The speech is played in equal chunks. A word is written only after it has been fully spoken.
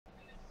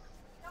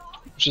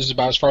which is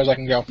about as far as I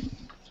can go.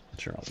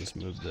 Sure, I'll just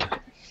move the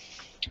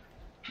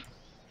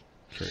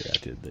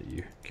caryatid that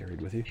you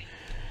carried with you.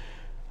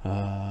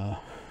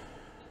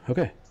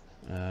 Okay.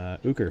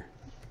 Uker.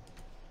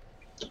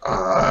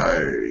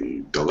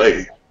 I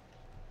delay.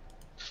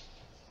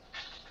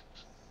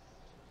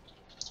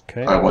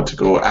 Okay. I want to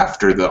go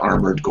after the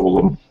armored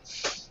golem.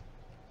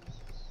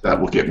 That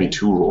will get me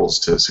 2 rolls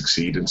to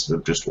succeed instead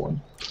of just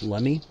 1.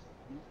 Lemmy.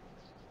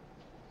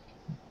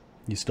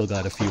 You still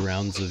got a few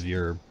rounds of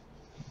your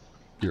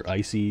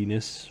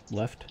iciness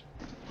left,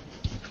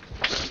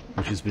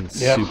 which has been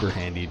super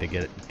handy to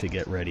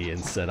get ready and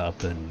set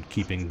up and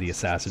keeping the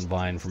assassin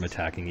vine from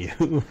attacking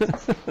you.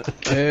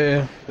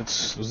 Yeah,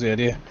 that was the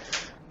idea.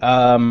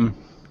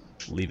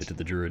 Leave it to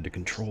the druid to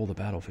control the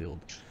battlefield.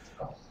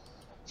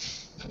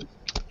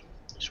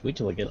 Just wait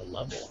till I get a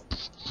level.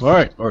 All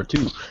right, or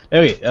 2.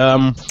 Okay.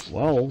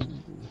 Well.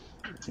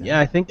 Yeah,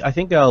 I think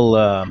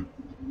I'll.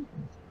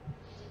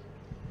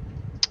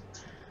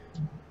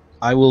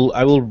 I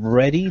will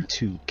ready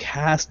to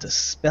cast a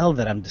spell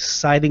that I'm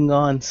deciding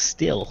on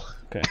still.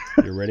 Okay,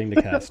 you're ready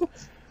to cast.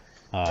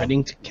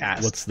 Ready to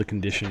cast. What's the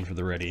condition for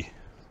the ready?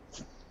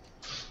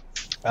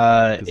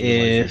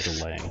 If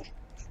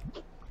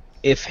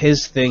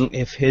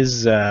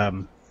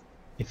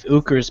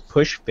Uker's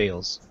push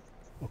fails.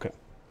 Okay.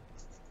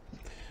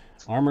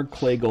 Armored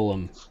clay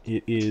golem.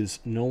 It is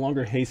no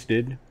longer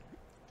hasted.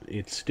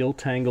 It's still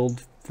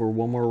tangled for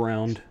 1 more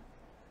round,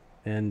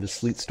 and the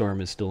sleet storm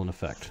is still in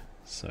effect.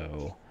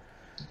 So,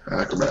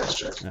 acrobatics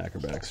check.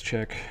 Acrobatics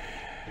check.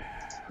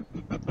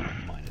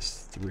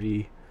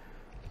 -3.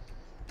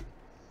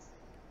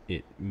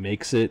 It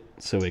makes it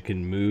so it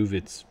can move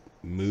its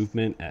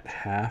movement at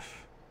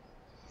half.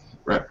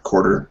 Right,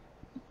 quarter.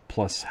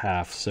 Plus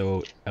half,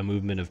 so a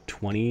movement of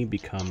 20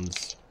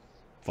 becomes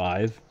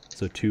 5.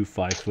 So 2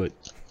 5-foot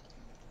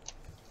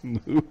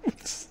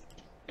moves.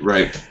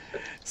 Right.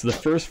 So the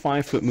first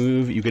 5-foot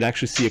move, you could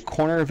actually see a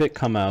corner of it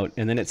come out,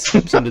 and then it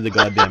slips into the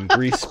goddamn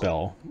grease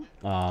spell.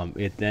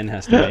 It then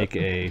has to make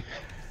a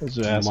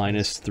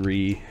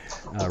 -3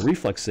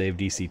 reflex save,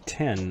 DC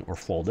 10, or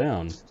fall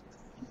down.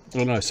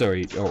 Oh no,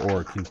 sorry,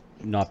 or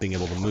not being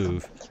able to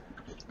move.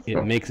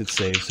 It makes its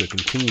save, so it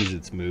continues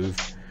its move.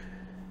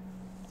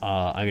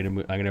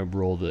 I'm gonna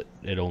roll that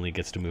it only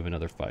gets to move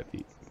another 5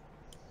 feet.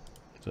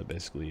 So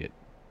basically it.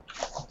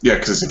 Yeah,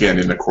 because it's again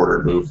in the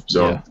quarter move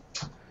zone.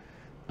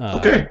 Yeah.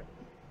 Okay.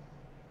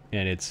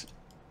 And it's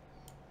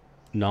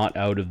not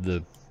out of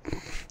the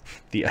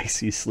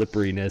icy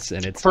slipperiness,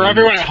 and it's for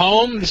everyone at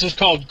home. This is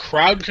called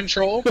crowd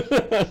control.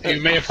 You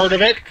may have heard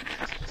of it.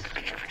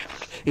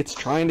 It's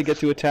trying to get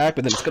to attack,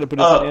 but then it's gonna put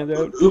its hand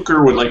out.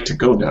 Uker would like to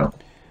go now.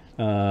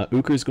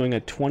 Uker's going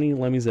at 20.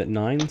 Lemmy's at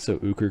 9, so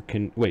Uker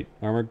can wait.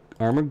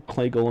 Armored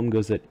clay golem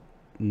goes at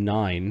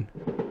 9.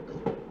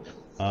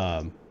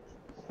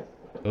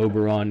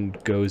 Oberon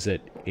goes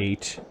at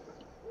 8.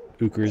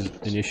 Uker's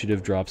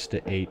initiative drops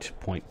to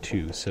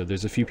 8.2. So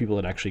there's a few people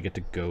that actually get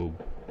to go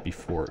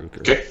before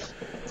Uker. Okay.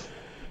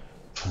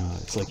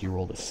 It's like you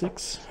rolled a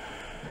 6.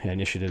 Yeah,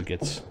 initiative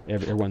gets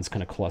everyone's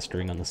kind of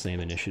clustering on the same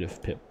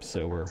initiative pip.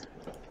 So we're.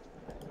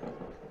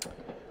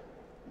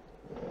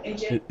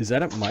 AJ? Is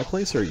that at my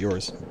place or at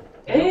yours?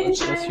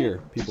 AJ? That's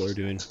here. People are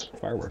doing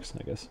fireworks,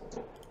 I guess.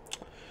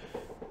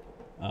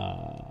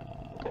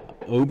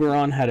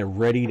 Oberon had a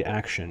readied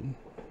action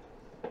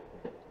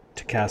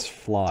to cast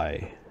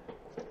Fly.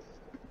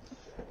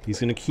 He's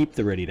going to keep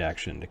the readied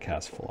action to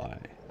cast Fly.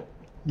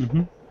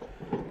 Mm-hmm.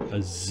 A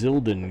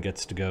Zildin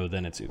gets to go,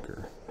 then it's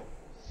Uker.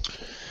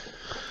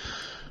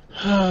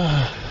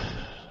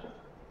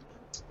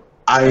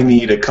 I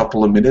need a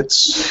couple of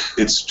minutes.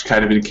 It's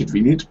kind of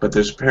inconvenient, but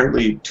there's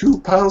apparently 2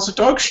 piles of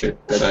dog shit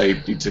that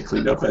I need to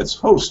clean up as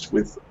host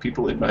with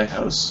people in my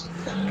house.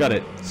 Got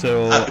it.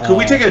 So could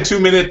we take a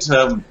 2-minute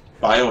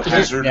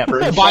biohazard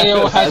break?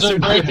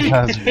 Biohazard break.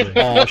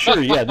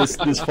 Sure. Yeah. This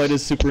fight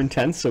is super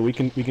intense, so we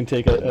can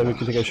take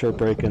a short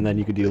break, and then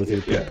you can deal with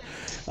your pip.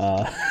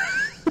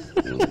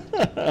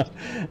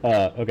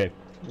 Okay.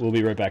 We'll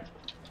be right back.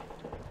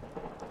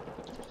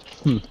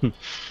 I'm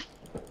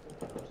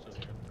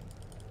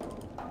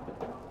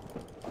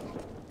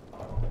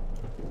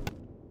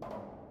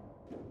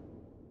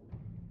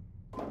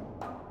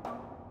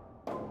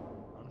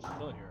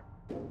still here.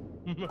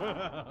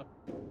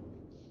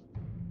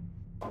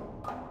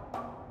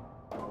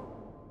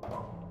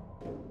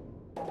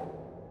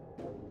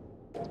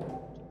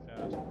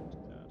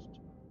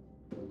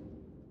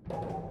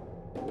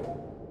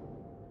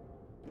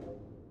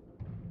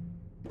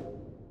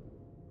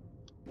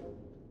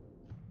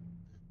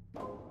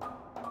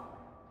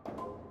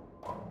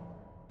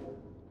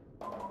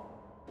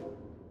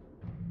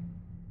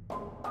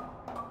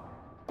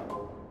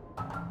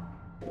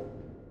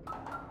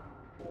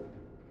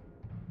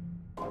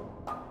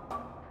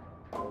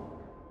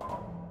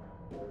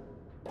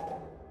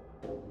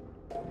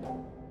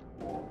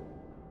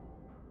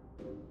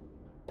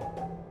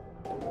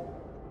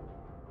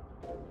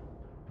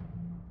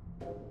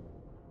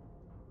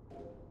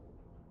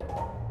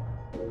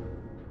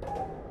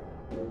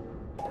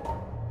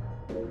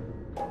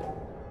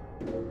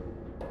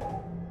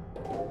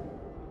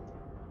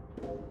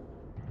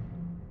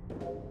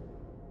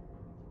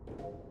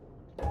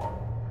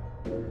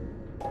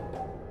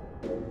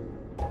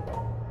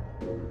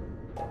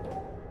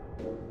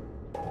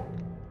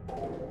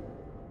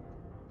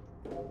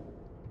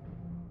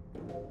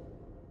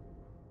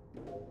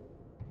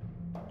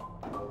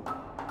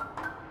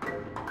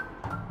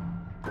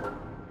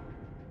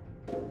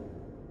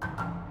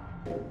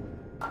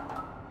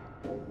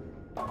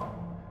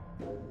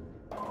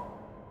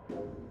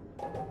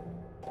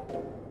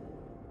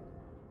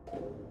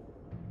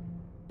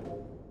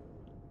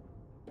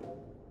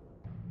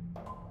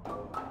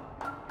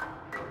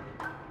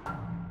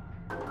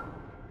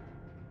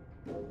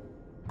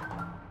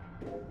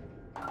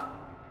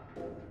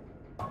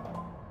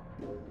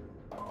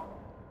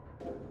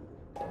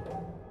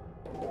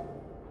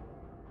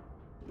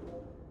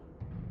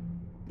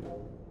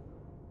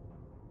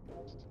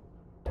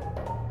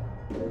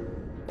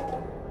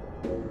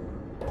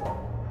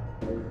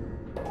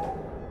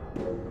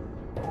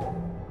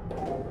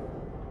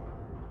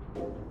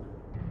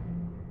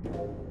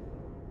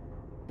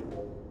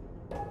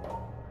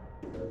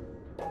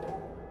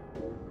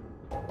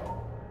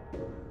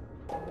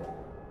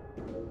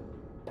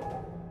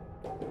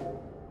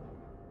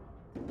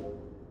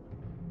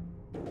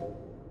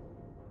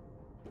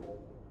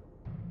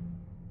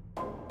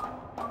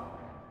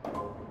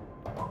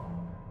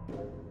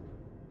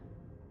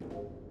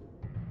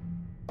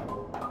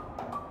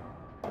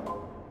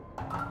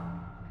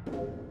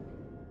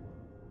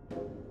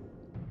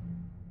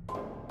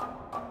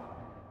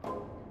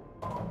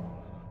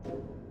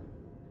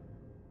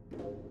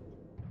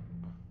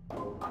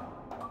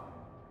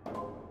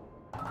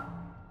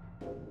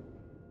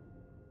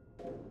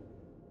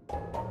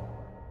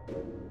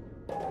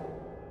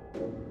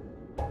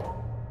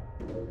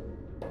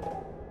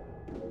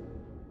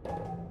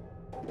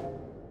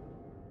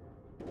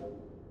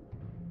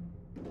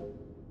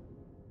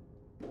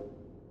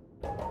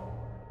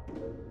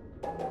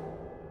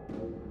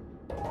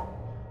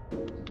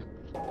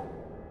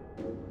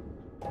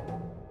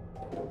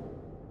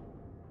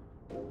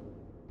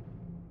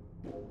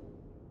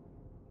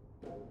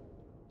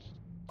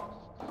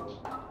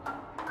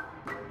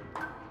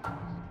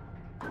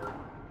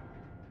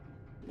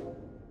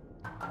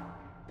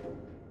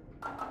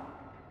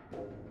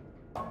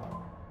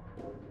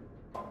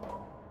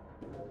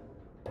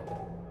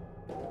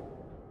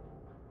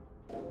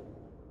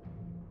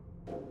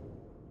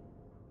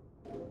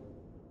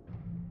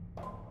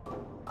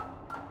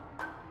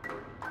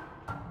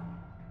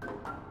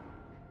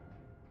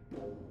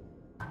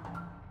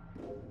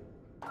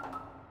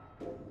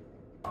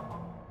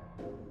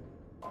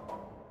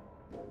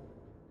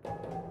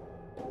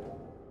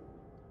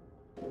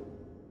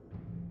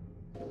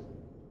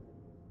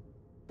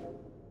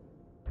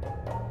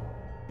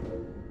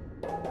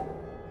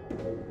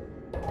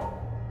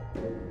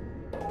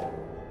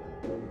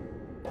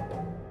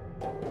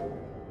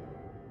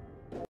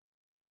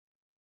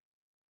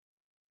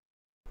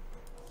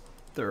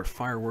 There are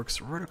fireworks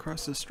right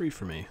across the street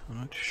from me. I'm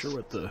not sure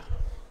what the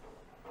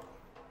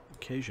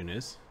occasion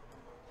is.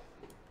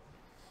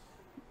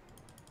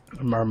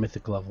 Our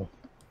mythic level.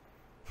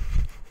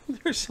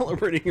 They're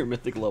celebrating your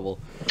mythic level.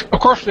 Of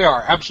course they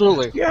are,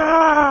 absolutely.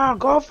 Yeah,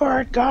 go for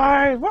it,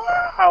 guys!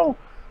 Wow!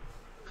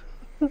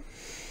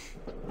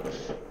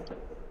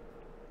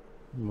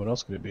 What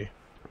else could it be?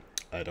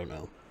 I don't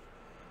know.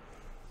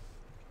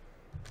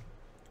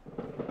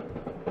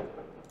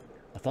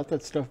 I thought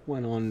that stuff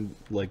went on,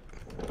 like...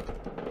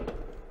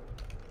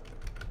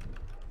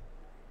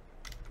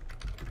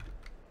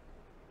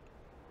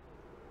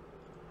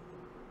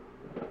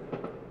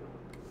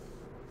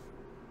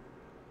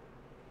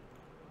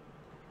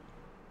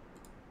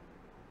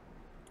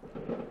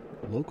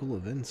 local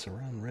events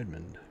around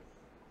Redmond.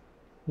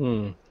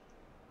 I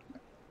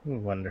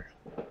wonder.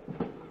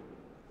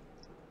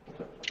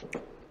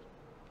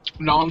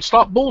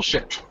 Non-stop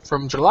bullshit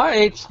from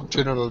July 8th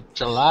to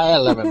July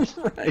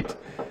 11th. Right.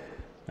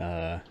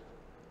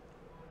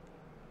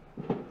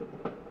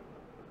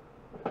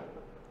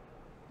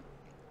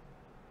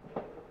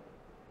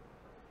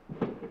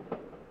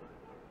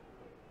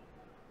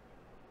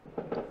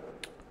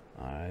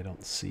 I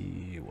don't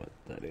see what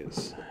that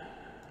is.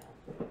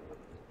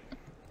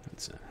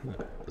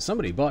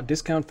 Somebody bought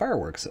discount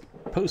fireworks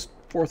post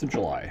 4th of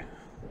July.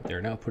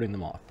 They're now putting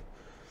them off.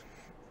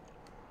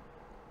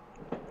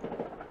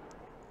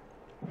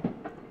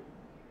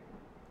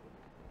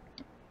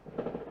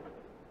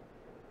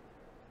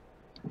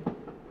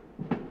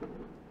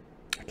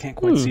 I can't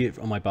quite see it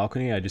on my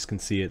balcony. I just can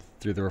see it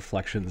through the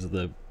reflections of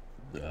the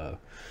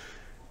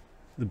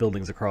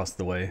buildings across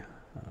the way.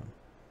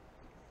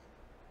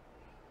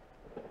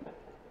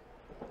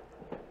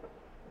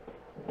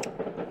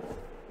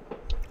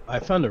 I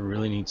found a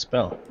really neat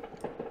spell.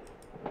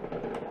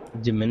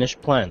 Diminish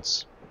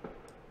plants.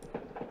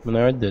 When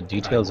I read the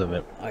details of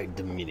it, I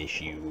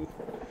diminish you.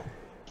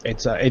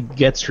 it's it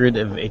gets rid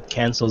of, it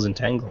cancels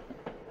entangle.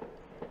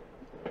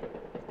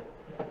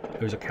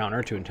 There's a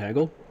counter to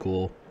entangle?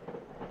 Cool.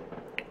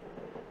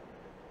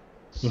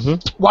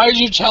 Why did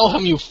you tell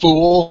him, you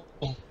fool?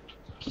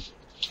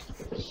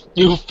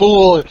 You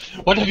fool!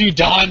 What have you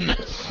done?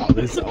 Oh,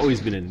 this has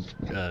always been in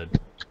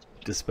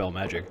Dispel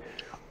Magic.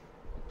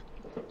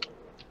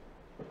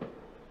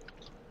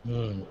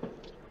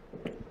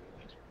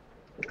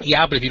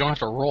 Yeah, but if you don't have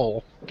to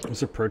roll.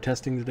 Was there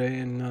protesting today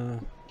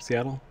in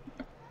Seattle?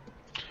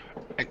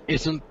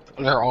 Isn't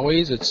there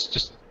always? It's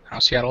just how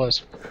Seattle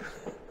is.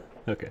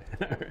 Okay,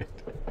 alright.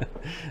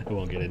 I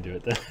won't get into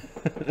it then.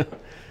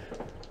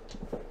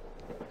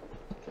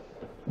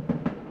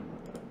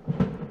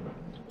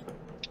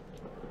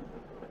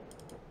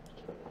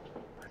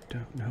 I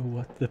don't know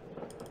what the...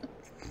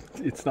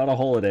 It's not a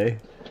holiday.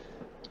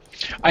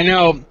 I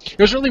know. It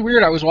was really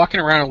weird. I was walking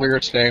around earlier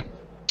today,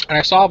 and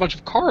I saw a bunch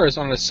of cars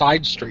on a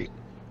side street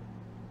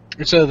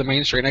instead of the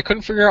main street, and I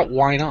couldn't figure out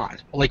why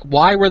not. Like,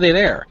 why were they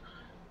there?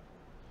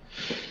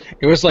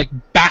 It was like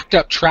backed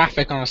up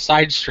traffic on a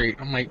side street.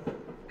 I'm like,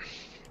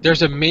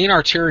 there's a main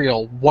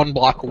arterial 1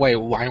 block away.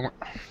 Why weren't...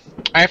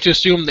 I have to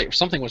assume that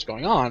something was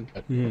going on,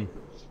 but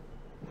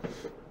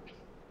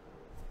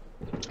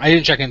I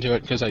didn't check into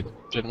it because I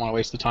didn't want to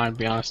waste the time, to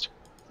be honest.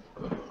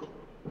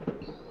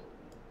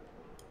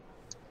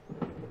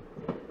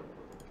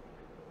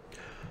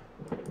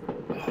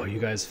 Oh, you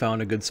guys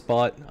found a good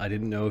spot. I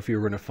didn't know if you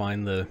were going to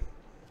find the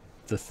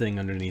thing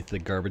underneath the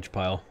garbage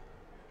pile.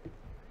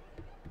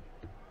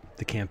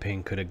 The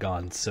campaign could have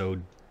gone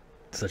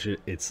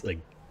it's like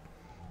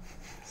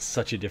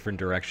such a different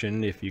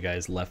direction if you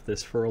guys left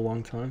this for a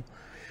long time.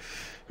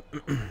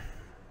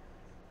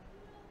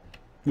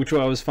 Which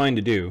I was fine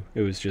to do.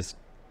 It was just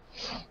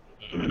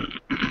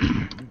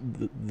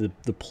the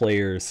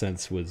player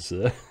sense was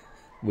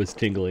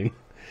tingling.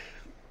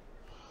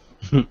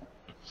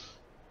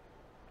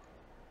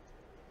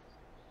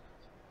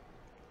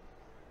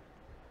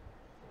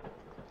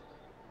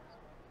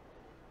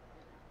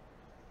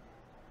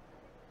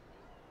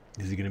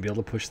 Is he going to be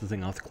able to push the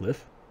thing off the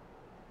cliff?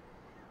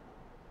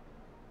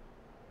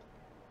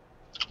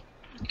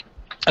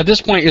 At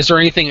this point, is there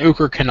anything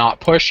Uker cannot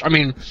push? I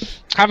mean,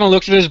 having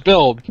looked at his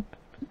build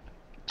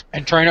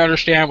and trying to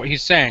understand what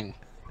he's saying,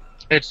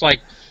 it's like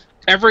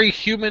every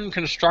human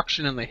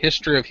construction in the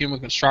history of human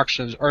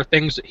constructions are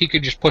things that he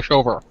could just push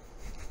over.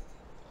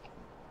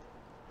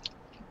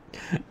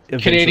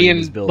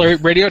 Canadian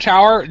radio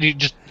tower, you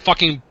just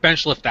fucking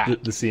bench lift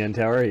that. The CN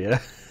tower, yeah.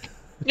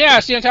 Yeah,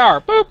 CN tower,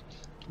 boop.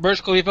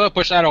 Burj Khalifa,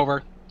 push that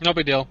over. No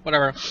big deal,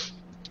 whatever.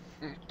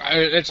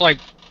 It's like,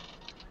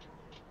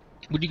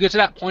 when you get to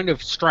that point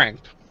of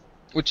strength,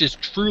 which is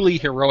truly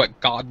heroic,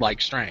 godlike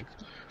strength,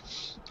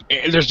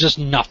 there's just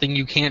nothing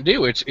you can't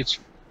do. It's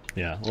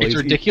yeah, well, it's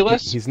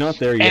ridiculous. He's not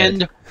there yet.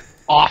 And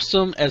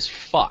awesome as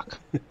fuck.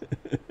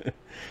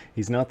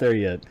 He's not there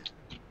yet.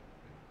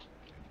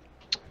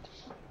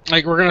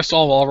 Like, we're gonna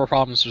solve all of our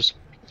problems. Just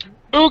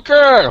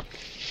Uker,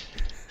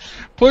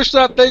 push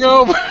that thing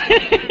over.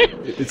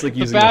 It's like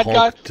using the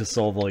Hulk to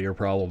solve all your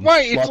problems.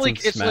 Right, it's Lots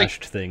like of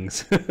smashed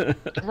things.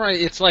 Right,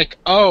 it's like,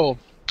 oh,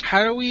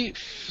 how do we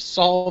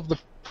solve the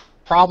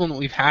problem that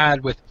we've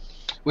had with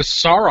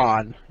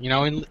Sauron? You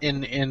know,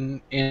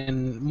 in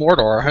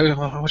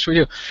Mordor. What should we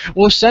do?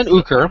 We'll send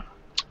Uker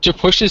to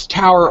push his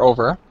tower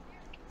over,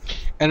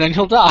 and then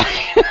he'll die.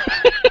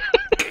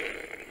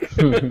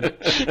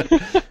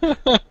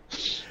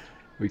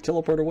 We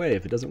teleport away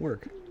if it doesn't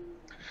work.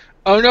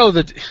 Oh no,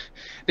 they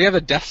have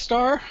a Death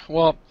Star?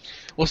 Well,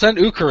 we'll send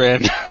Uker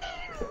in,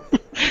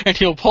 and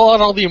he'll pull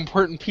out all the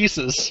important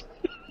pieces.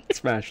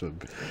 Smash them.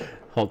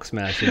 Hulk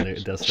smashing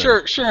the Death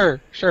Star. Sure.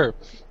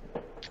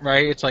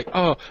 Right? It's like,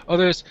 oh,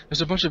 there's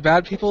a bunch of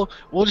bad people.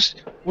 We'll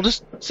just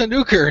send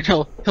Uker, and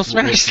he'll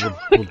smash them.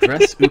 We'll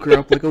dress Uker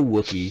up like a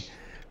Wookiee,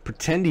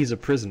 pretend he's a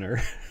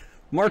prisoner,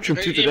 march him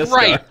to the Death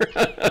Star.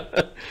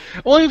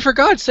 Well, I mean, for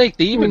God's sake,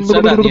 they even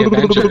said that in the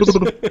Avengers.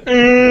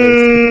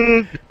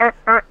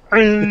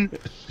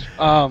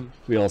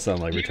 We all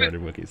sound like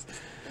retarded Wookiees.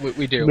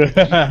 We do.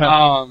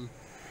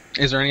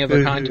 Is there any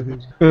other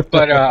kind?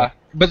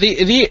 But they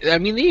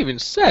even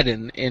said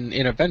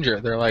in Avenger,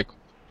 they're like,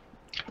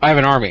 I have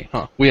an army.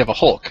 Huh? We have a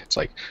Hulk. It's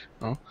like,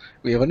 oh,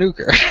 we have a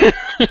nuker.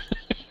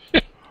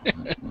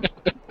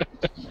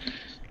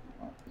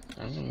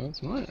 Oh,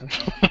 that's mine.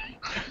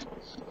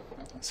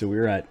 So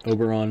we're at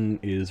Oberon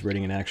is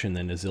readying an action,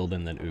 then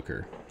Isildan, then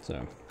Uker.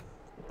 So,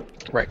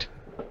 right.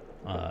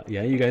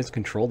 Yeah, you guys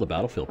control the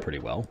battlefield pretty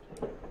well.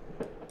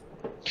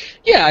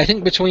 Yeah, I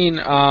think between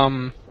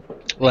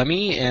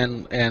Lemmy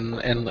and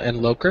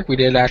Lokirk, we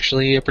did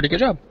actually a pretty good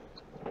job.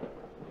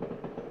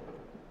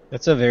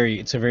 It's a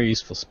very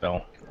useful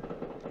spell.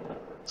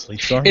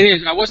 Sleep Storm? It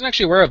is. I wasn't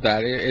actually aware of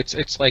that.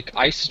 It's like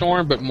Ice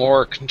Storm, but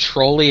more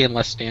control-y and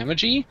less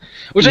damagey,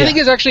 which I think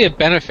is actually a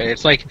benefit.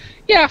 It's like,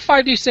 yeah,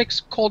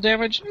 5d6 cold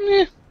damage,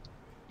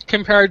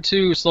 compared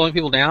to slowing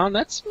people down.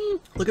 That's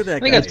look at that. I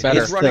think that's better.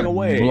 He's running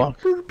away,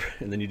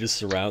 and then you just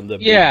surround them.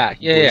 Yeah.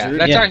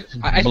 That's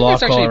I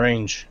block think that's actually all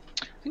range.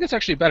 I think that's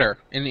actually better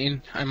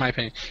in my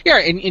opinion. Yeah,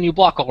 and you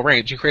block all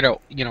range. You create an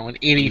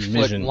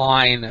 80-foot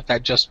line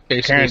that just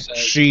basically can't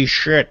see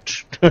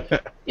shit.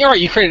 Yeah, right.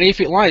 You create an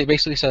 80-foot line that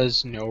basically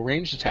says no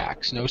ranged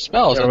attacks, no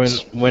spells. Or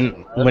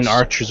when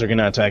archers are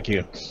gonna attack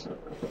you.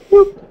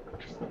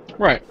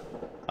 Right.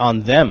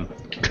 On them.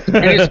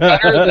 And it's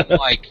better than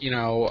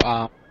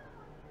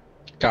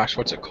gosh,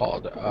 what's it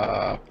called?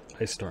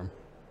 Ice Storm.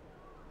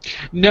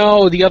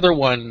 No, the other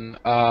one,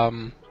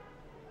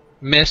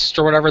 Mist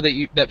or whatever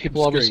that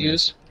people always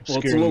use. Well,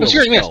 it's a little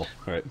Obscuring Mist.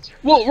 Right.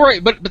 Well,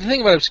 right, but the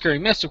thing about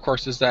Obscuring Mist, of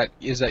course, is that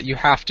you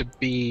have to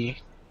be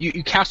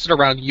you cast it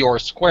around your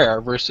square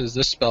versus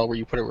this spell where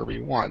you put it wherever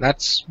you want.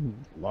 That's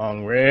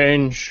long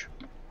range,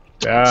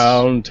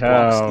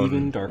 downtown.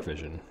 Even dark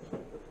vision.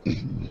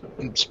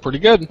 It's pretty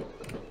good.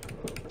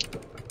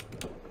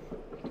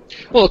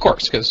 Well, of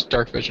course, because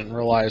dark vision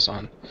relies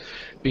on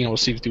being able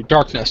to see through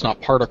darkness,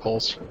 not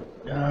particles.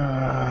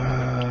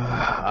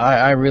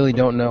 I really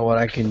don't know what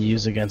I can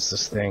use against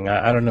this thing.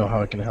 I don't know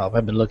how it can help.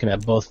 I've been looking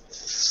at both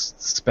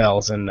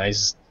spells and I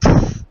just...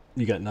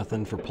 You got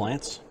nothing for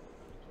plants?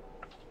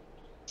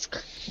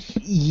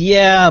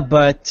 Yeah,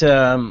 but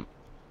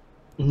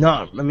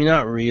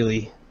not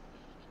really.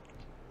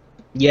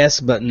 Yes,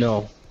 but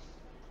no.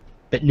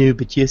 But no,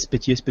 but yes,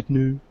 but yes, but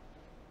no.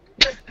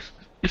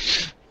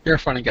 You're a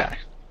funny guy.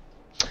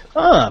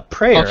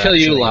 Prayer. I'll kill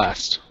you actually.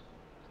 last.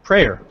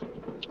 Prayer.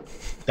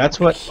 That's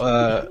what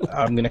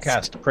I'm gonna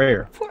cast.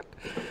 Prayer. What?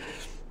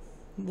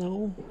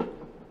 No.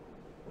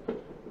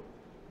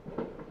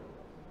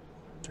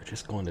 They're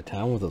just going to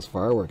town with those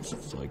fireworks.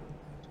 It's like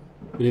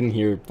we didn't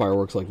hear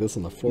fireworks like this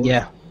in the fort.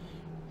 Yeah.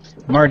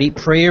 Marty,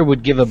 prayer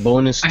would give a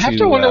bonus I to... have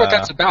to wonder what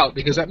that's about,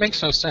 because that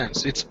makes no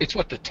sense. It's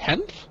what, the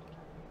 10th?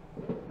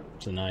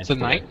 It's the 9th. It's the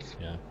 9th?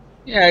 Yeah.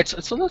 Yeah,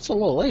 that's a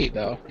little late,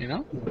 though, you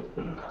know?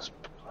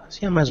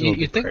 Yeah, might as well You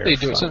do think prayer. they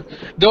do it. So,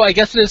 though I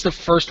guess it is the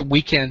first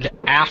weekend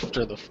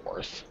after the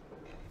 4th.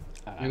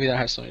 Maybe that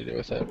has something to do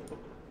with it.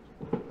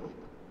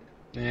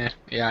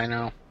 Yeah, I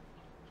know.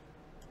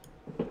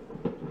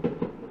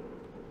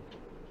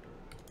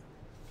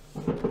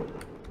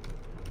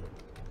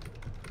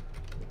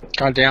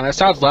 God damn, that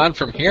sounds loud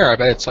from here. I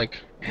bet it's like...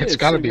 It's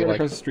gotta be right like...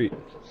 across the street.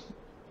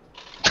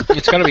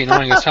 It's gotta be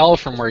annoying as hell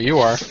from where you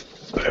are.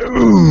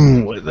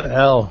 Boom! What the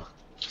hell?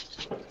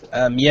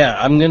 Yeah,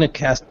 I'm gonna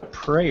cast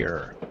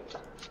prayer.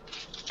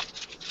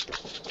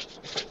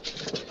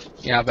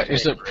 Yeah, but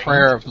is it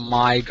prayer of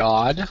my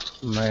god?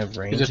 My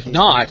range. Because if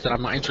not, then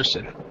I'm not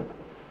interested.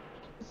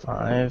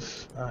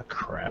 5. Ah,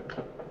 crap.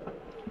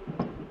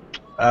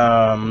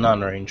 Not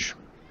in range.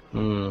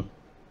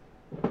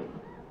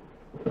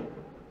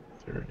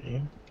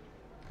 30.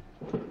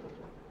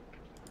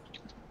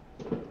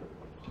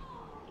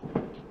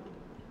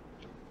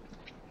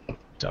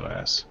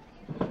 Dumbass.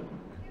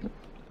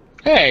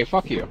 Hey,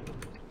 fuck you.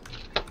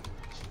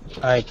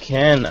 I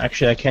can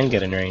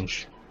get in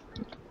range.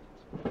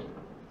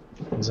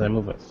 As I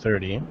move at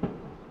 30.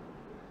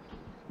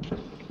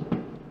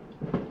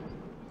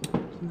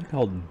 Something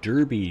called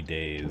Derby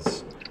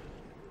Days.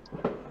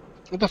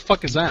 What the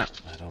fuck is that?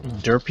 I don't know.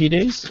 Derpy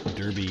days?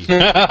 Derby.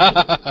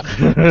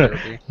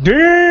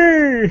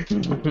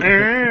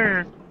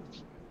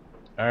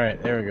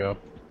 Alright, there we go.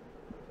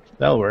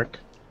 That'll work.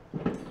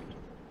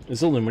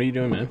 Zildin, what are you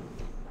doing, man?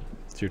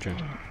 It's your turn.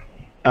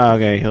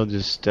 Okay, he'll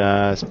just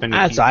spend a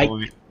That's key aight.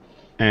 point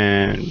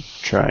and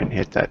try and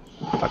hit that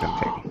fucking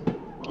thing.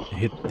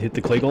 Hit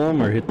the clay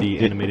golem or hit the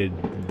animated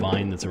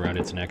vine that's around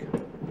its neck?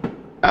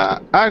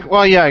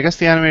 Well, yeah, I guess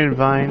the animated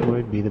vine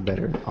would be the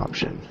better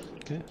option.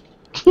 Okay.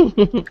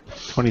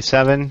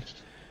 27,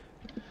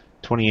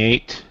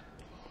 28,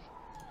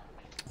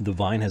 The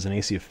vine has an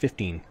AC of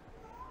 15.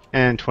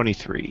 and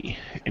 23.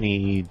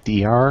 Any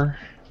DR?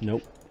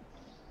 Nope.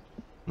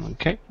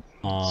 Okay.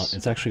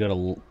 It's actually got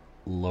a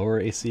lower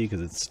AC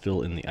because it's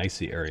still in the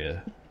icy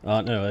area.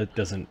 No, it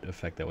doesn't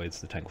affect that way.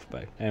 It's the tangle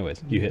bag.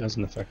 Anyways, you It hit.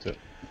 doesn't affect it.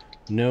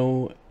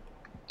 No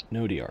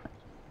DR.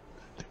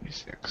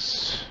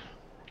 36.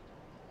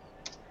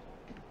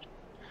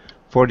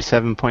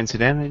 47 points of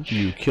damage.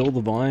 You kill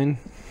the vine,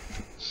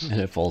 and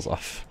it falls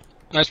off.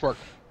 Nice work.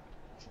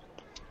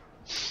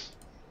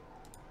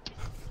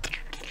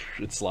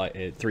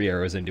 It 3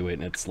 arrows into it,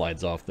 and it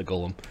slides off the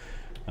golem.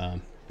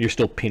 You're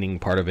still pinning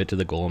part of it to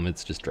the golem.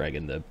 It's just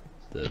dragging the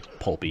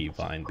pulpy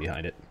vine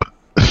behind it.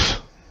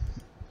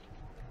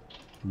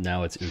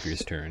 Now it's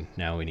Ugr's turn.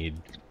 Now we need...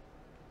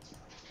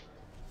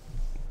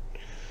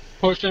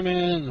 Push him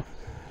in.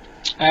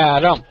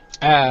 Adam.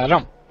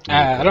 No?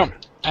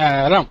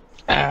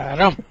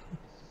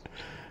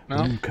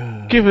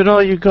 Uga. Give it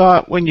all you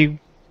got when you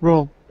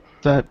roll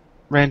that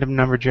random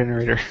number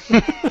generator.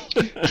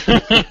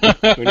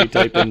 When you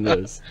type in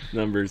those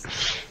numbers.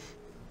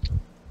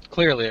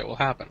 Clearly it will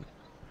happen.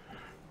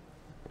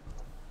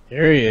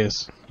 Here he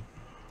is.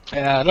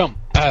 Adam.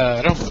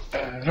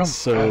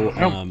 So,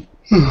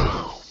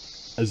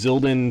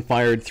 Zildin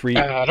fired 3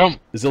 Adam.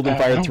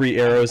 fired 3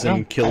 arrows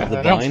and killed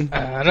the vine.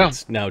 Adam.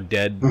 It's now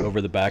dead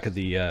over the back of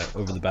the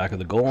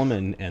golem,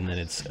 and then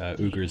it's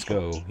Ugr's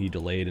go. He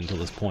delayed until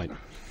this point.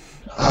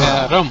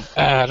 Adam.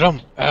 Get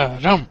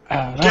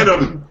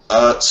him!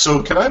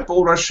 So can I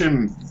bull rush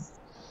him?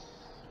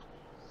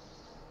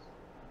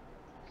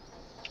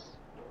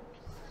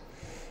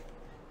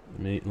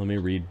 Let me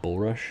read Bull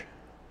Rush.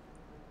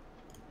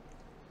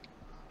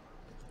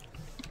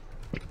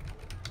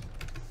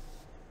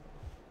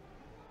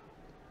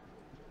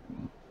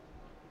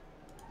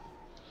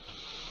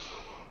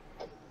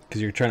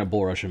 Because you're trying to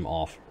bull rush him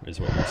off, is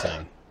what you're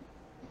saying.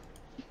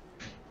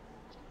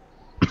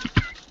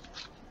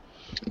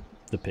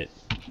 The pit.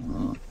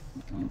 Oh,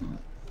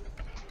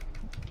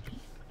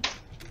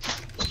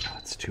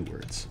 it's 2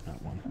 words, not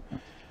 1.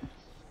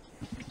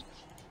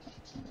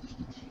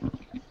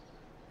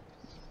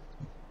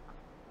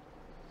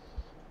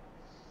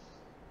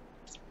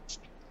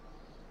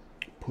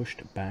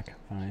 Pushed back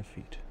 5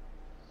 feet.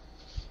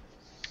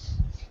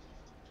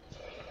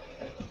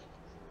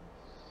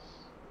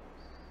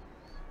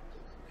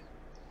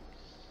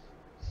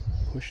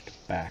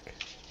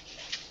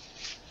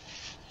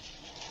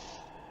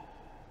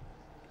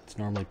 It's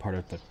normally part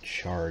of the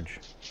charge.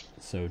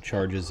 So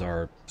charges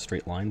are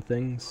straight line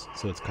things,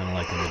 so it's kind of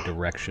like in the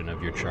direction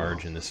of your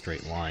charge in the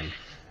straight line.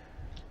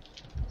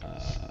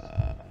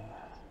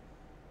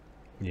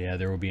 Yeah,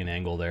 there will be an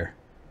angle there.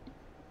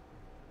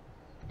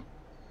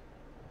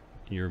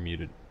 You're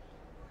muted.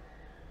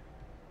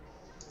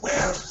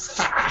 Well,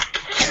 fuck.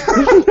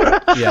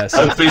 Yeah,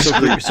 so for you,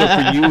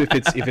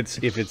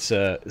 if it's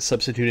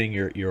substituting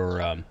your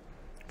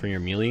for your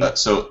melee.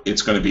 So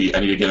it's going to be, I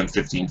need to get him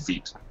 15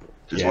 feet.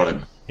 Is what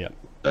I'm. Yep.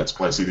 That's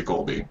what I see the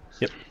goal being.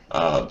 Yep.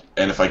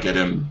 And if I get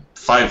him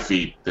 5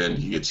 feet, then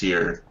he gets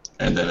here,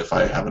 and then if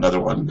I have another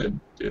one,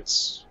 then I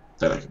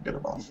can get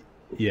him off.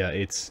 Yeah,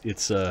 it's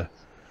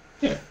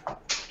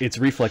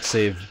reflex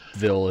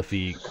saveville if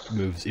he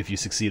moves, if you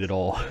succeed at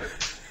all.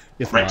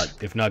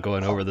 If not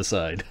going over the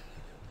side.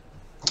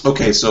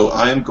 Okay, so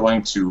I am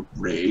going to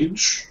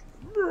rage,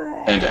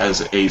 and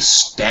as a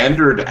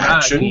standard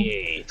action,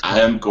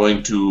 I am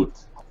going to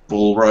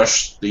bull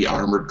rush the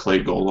armored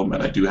clay golem,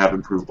 and I do have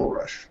improved bull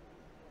rush.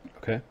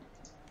 Okay.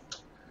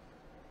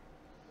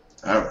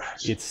 All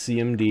right. Its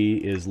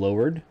CMD is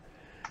lowered.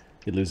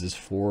 It loses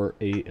 4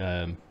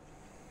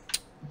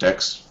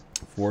 Dex.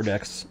 4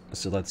 dex,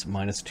 so that's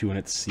 -2 in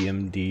its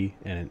CMD,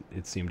 and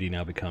its CMD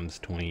now becomes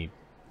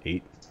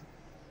 28.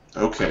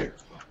 Okay.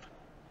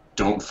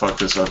 Don't fuck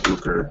this up,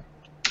 Booker.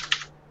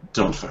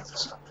 Don't fuck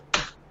this up.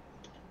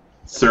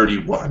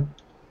 31.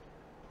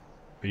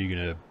 Are you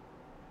gonna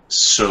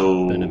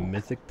So spend a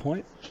mythic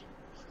point?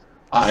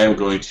 I am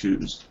going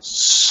to.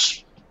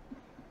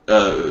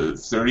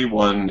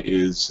 31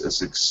 is a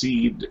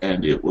succeed,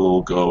 and it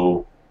will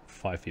go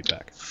 5 feet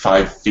back.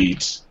 5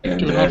 feet, and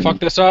Do then not fuck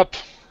this up.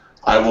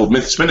 I will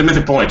spend a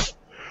mythic point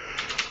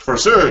for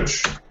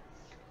surge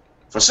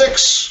for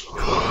 6.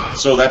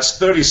 So that's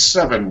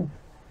 37.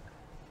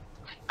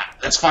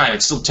 That's fine.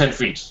 It's still 10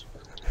 feet.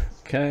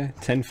 Okay,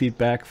 10 feet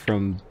back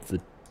from the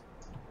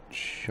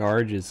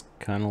charge is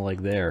kind of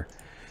like there.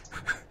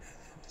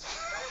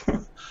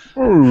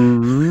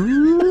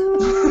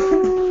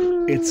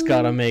 It's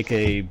got to make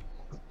a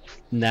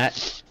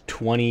nat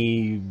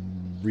 20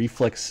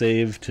 reflex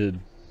save to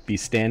be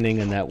standing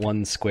in that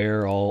one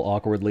square all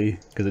awkwardly,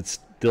 because it's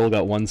still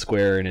got one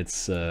square and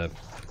it's it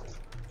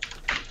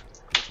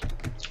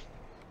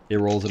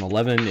rolls an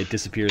 11, it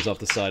disappears off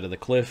the side of the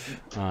cliff.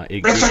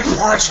 It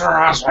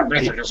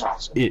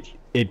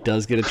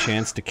does get a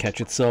chance to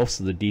catch itself,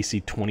 so the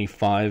DC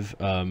 25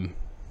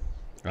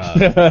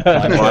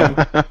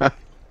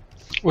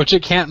 Which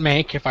it can't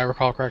make, if I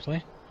recall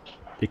correctly.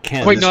 it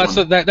can't. Wait, no,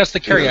 that's the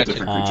carry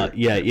action.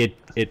 Yeah, it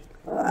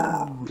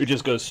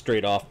just goes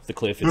straight off the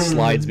cliff. It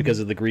slides because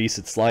of the grease,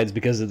 it slides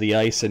because of the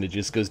ice, and it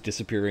just goes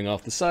disappearing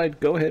off the side.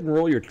 Go ahead and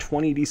roll your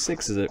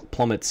 20d6 as it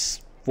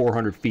plummets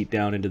 400 feet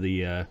down into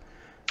the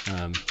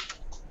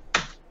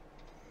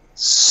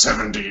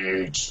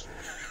 78.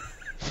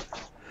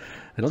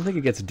 I don't think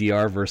it gets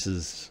DR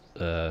versus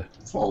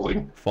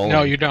Falling.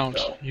 No, you don't.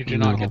 No. You do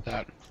not get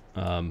that.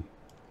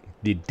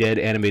 The dead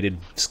animated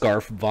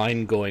scarf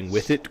vine going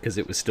with it, because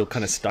it was still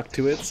kind of stuck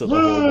to it, so the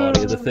whole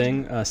body of the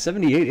thing.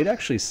 78, it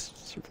actually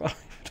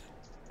survived.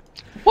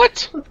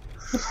 What?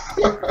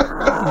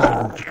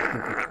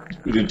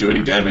 We didn't do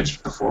any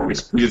damage before we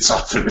had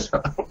softened it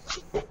up.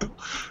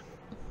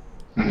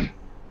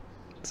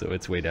 So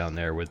it's way down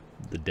there with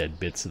the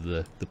dead bits of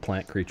the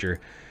plant creature.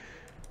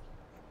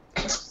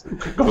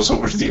 Goes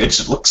over to the edge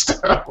and looks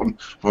down.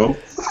 Well.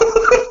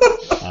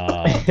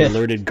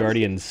 Alerted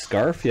Guardian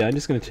Scarf. Yeah, I'm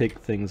just going to take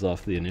things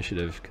off the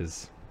initiative,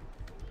 because...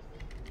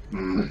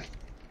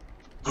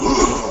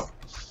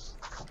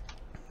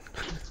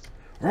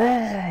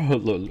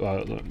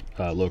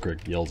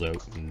 Lokrik yells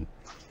out, and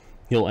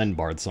he'll end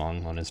Bard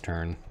Song on his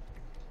turn.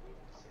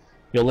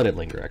 He'll let it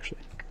linger, actually.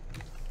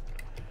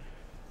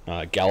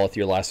 Galeth,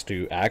 your last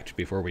to act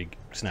before we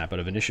snap out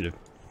of initiative.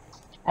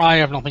 I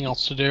have nothing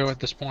else to do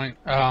at this point.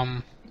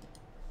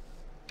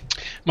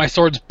 My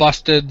sword's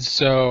busted,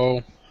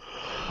 so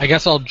I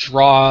guess I'll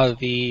draw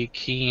the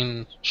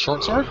keen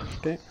short sword.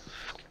 Okay.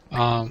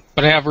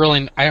 But I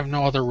have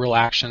no other real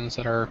actions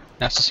that are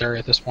necessary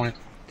at this point.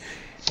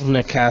 I'm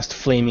gonna cast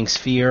Flaming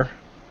Sphere.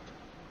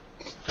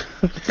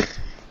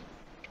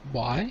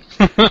 Why?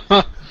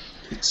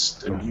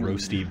 It's A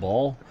roasty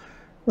ball.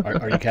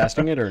 Are you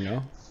casting it or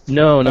no?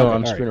 No, Okay, I'm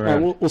all spinning right.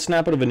 around. We'll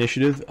snap out of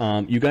initiative.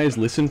 You guys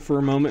listen for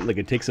a moment. Like,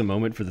 it takes a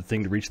moment for the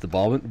thing to reach the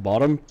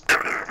bottom.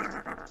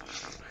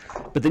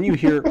 But then you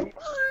hear...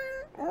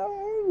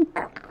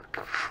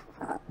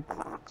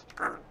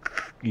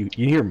 You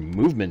hear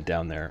movement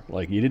down there.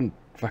 Like, you didn't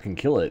fucking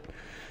kill it.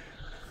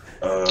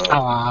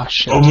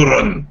 Shit.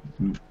 Overrun.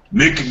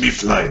 Make me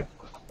fly.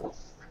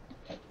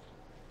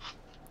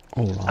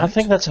 I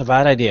think that's a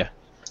bad idea.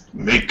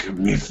 Make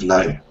me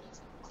fly.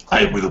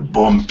 I will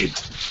bomb it.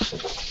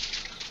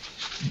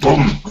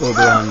 Boom.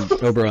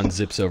 Oberon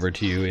zips over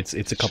to you. It's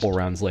a couple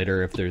rounds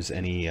later if there's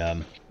any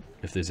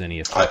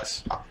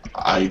effects.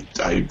 I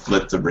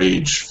let the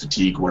rage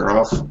fatigue wear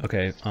off.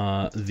 Okay.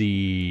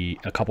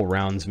 A couple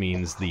rounds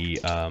means the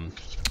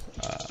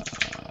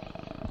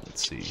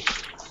let's see.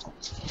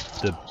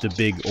 the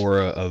big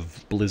aura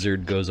of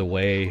blizzard goes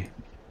away.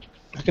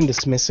 I can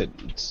dismiss it.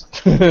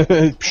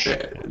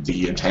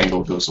 The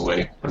entangle goes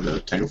away, or the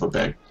tanglefoot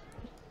bag.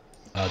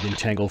 The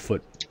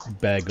entanglefoot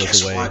bag goes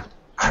Guess away. what?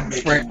 I'm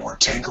making more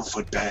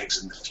tanglefoot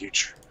bags in the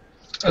future.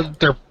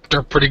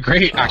 They're pretty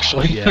great,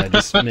 actually. Yeah,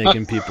 just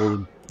making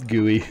people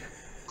gooey.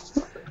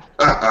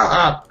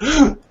 All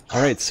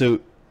right, so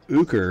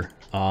Uker,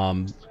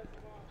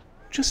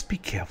 just be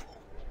careful.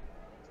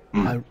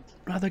 I'm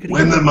rather getting.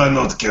 When am I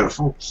not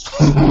careful?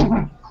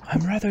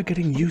 I'm rather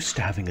getting used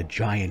to having a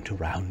giant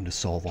around to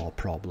solve all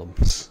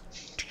problems.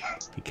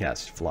 He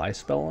casts fly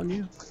spell on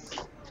you.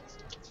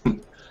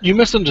 You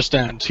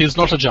misunderstand. He is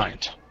not a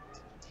giant.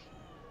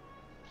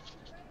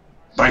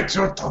 Bite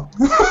your tongue.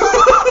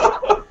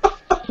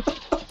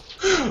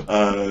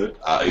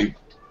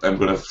 I'm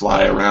gonna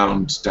fly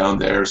around down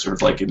there, sort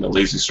of like in a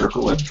lazy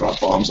circle, and drop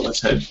bombs on its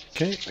head.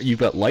 Okay, you've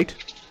got light.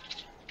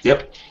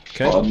 Yep.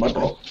 Okay. On my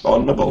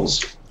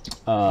balls.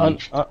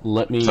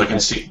 Let me. So I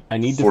can see. I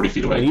need 40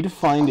 feet away. I need to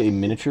find a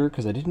miniature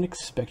because I didn't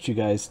expect you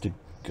guys to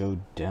go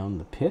down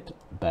the pit.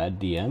 Bad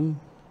DM.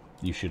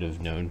 You should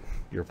have known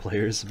your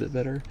players a bit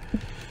better.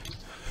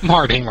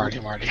 Marty.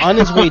 On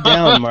his way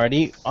down,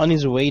 Marty. On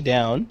his way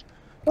down.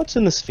 What's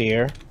in the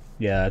sphere?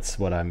 Yeah, that's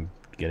what I'm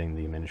getting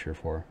the miniature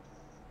for.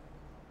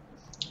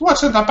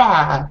 What's in the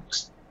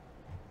box?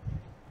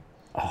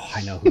 Oh,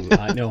 I know who.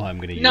 I know who I'm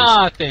gonna use.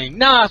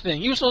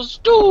 Nothing. You so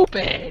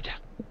stupid.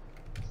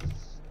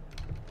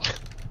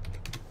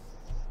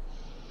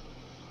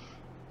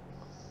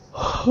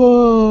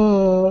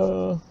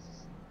 The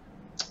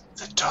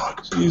dog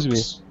Excuse me.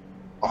 poops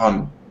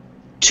on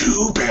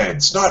 2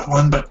 beds, not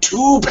 1 but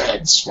 2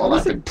 beds. While Why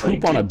I've does been it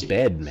playing poop on a D&D.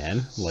 bed,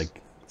 man?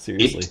 Like,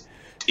 seriously.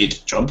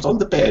 It jumped on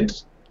the bed,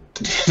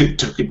 it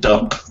took a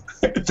dump,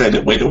 then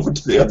it went over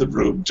to the other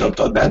room, jumped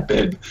on that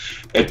bed,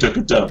 and took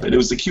a dump. And it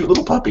was a cute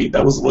little puppy.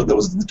 That was the one that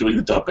was doing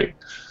the dumping.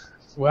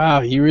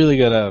 Wow, you really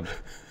gotta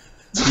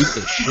beat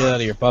the shit out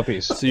of your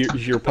puppies. So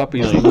your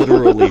puppies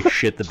literally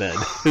shit the bed.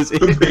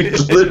 They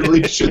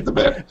literally shit the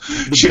bed.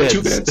 Shit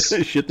 2 beds.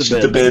 Shit the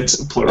Shit the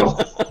beds, plural.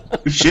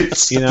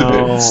 Shits You the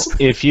know, beds.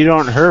 if you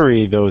don't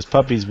hurry, those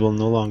puppies will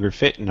no longer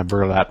fit in a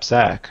burlap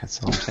sack.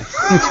 That's all I'm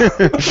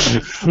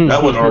saying.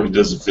 That one already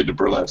doesn't fit in a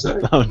burlap sack.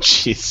 Oh,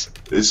 jeez.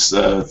 It's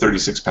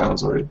 36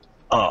 pounds already.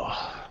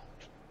 Oh.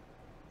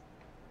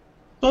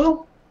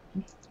 Well,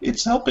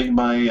 it's helping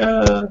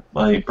my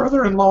my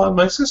brother-in-law and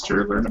my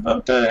sister learn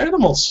about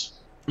animals.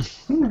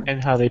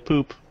 And how they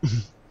poop.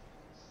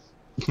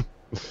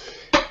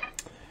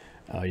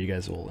 You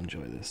guys will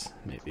enjoy this,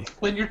 maybe.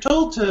 When you're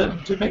told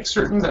to make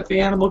certain that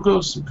the animal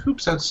goes and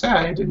poops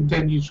outside, and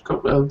then you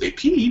go, well, they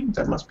peed,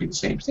 that must be the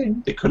same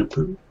thing. They could have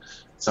pooped.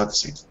 It's not the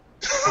same thing.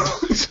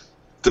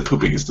 The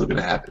pooping is still going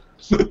to happen.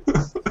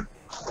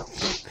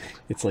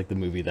 It's like the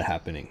movie The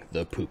Happening,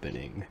 The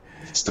Poopening.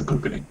 It's the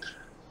pooping.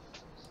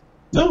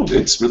 No,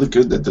 it's really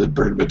good that the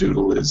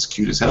Bergmadoodle is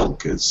cute as hell,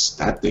 because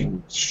that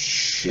thing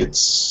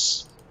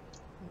shits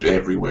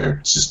everywhere.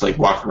 It's just like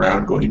walking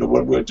around going, you know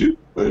what I'm going to do?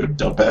 I'm going to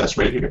dump ass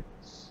right here.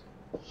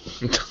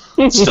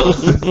 Still.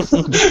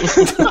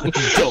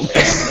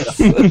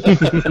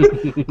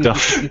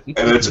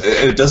 And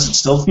it doesn't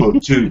stealth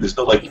mode too. There's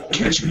no like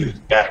catching it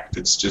in the act.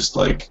 It's just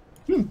like,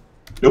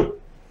 nope.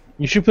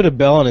 You should put a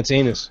bell on its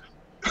anus.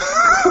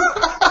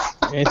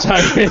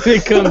 Anytime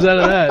anything comes out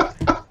of that.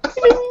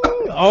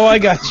 Oh, I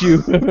got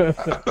you. You hear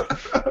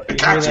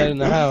that in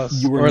the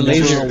house. You were Or a never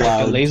laser,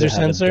 allowed a laser to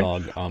have sensor. a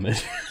dog,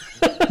 Amit.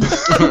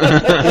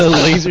 A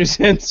laser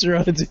sensor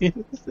on its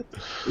anus.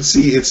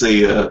 See, it's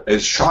a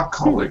shock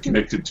collar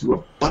connected to a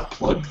butt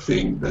plug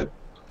thing that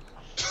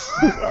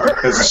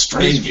has a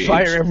strain Just gauge.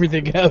 fire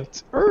everything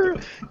out.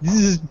 This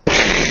is.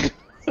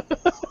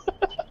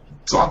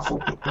 It's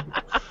awful.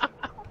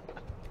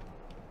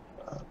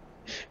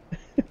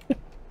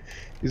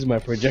 This is my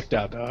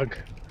projectile dog.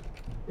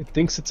 It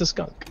thinks it's a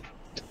skunk.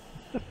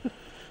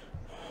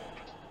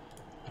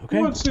 Okay.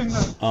 What's in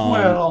the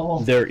well?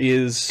 There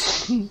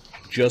is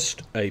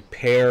just a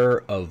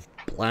pair of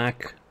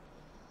black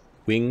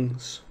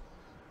wings,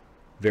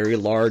 very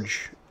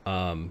large.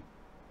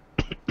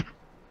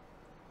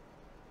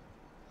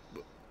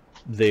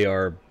 They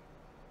are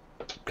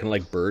kind of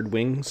like bird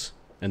wings,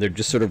 and they're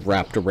just sort of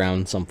wrapped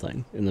around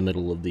something in the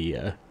middle of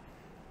the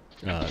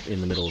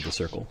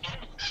circle.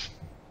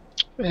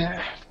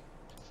 Yeah.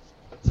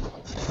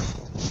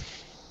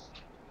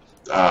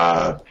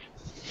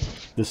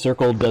 The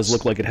circle does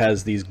look like it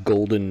has these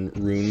golden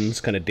runes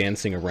kind of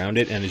dancing around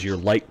it, and as your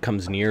light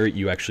comes near,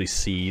 you actually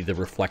see the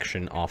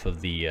reflection off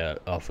of the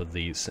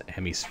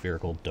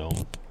hemispherical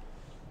dome.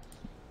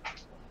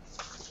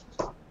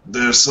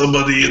 There's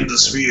somebody in the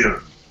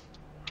sphere.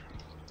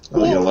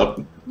 I'll yell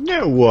up.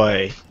 No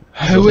way.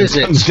 Who is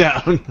it? Comes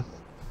down.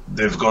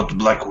 They've got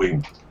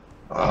Blackwing.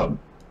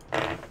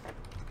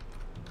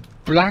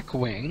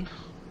 Blackwing.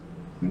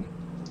 And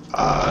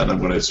I'm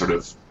going to sort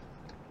of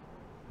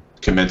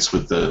commence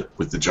with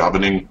the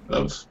jobbing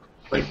of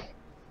like.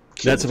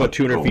 That's about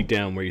 200 feet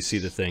down where you see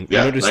the thing.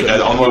 Yeah, You notice like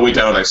that on my way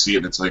down, I see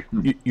it. It's like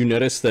you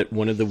notice that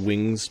one of the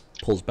wings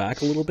pulls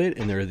back a little bit,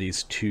 and there are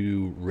these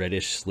two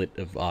reddish slit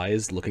of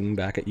eyes looking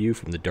back at you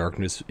from the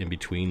darkness in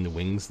between the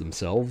wings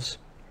themselves.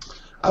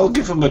 I'll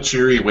give him a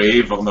cheery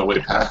wave on the way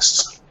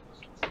past.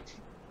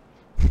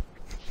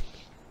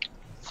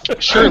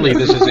 Surely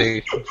this is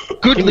a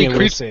goodly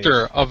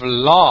creature of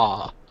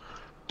law.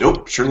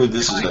 Nope, surely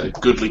this is a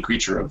goodly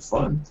creature of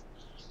fun.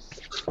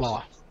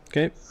 Law.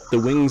 Okay. The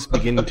wings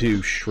begin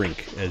to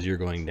shrink as you're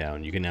going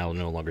down. You can now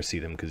no longer see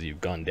them because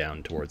you've gone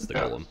down towards the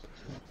golem.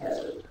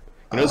 You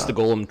notice the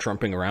golem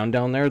trumping around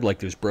down there? Like,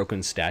 there's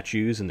broken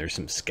statues and there's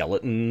some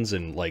skeletons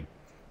and, like,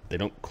 they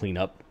don't clean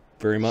up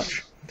very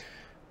much.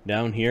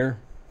 Down here.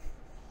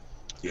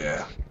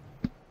 Yeah.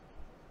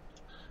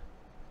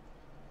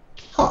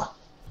 Huh.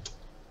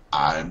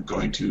 I'm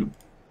going to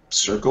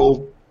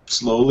circle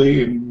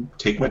slowly and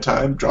take my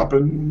time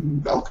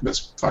dropping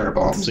alchemist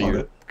firebombs So on you're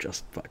it.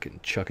 just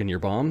fucking chucking your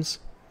bombs?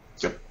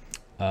 Yep.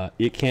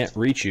 It can't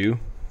reach you,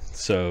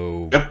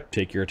 so Yep.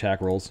 take your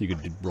attack rolls. You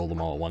could roll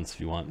them all at once if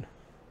you want.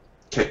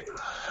 Okay.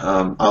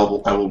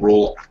 I will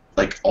roll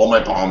like all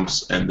my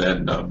bombs and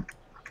then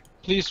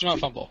Please do not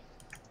fumble.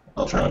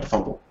 I'll try not to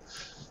fumble.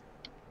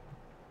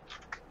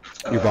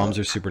 Your bombs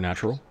are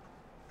supernatural?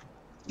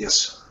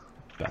 Yes.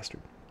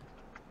 Bastard.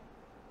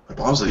 My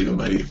bombs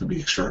might even be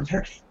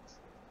extraordinary.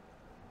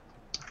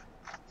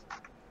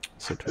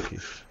 So tricky.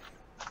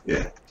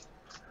 Yeah.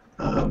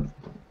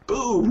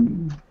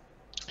 Boom.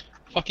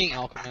 Fucking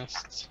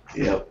alchemists.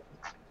 Yep.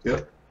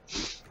 Yep.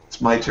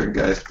 It's my turn,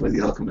 guys. Play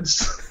the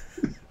alchemist.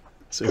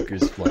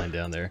 Soaker's flying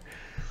down there.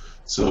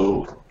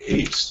 So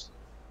 8.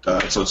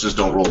 So it's just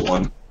don't roll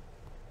 1.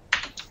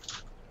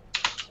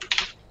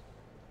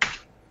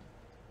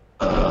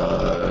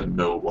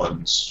 No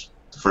ones.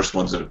 The first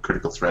one's a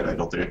critical threat. I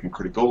don't think I can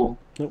critical.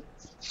 Nope.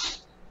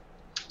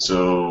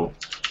 So,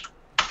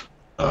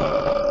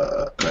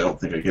 I don't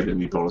think I get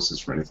any bonuses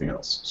for anything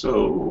else.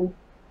 So,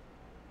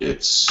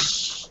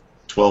 it's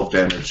 12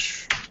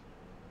 damage,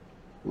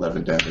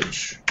 11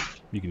 damage,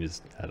 You can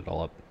just add it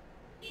all up.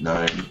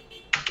 9.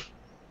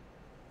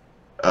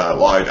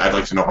 Well, I'd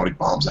like to know how many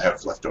bombs I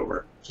have left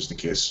over, just in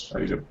case I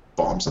need to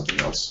bomb something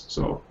else.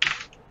 So,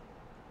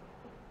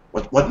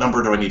 what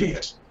number do I need to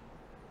hit?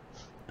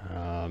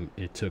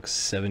 It took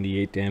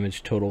 78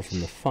 damage total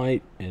from the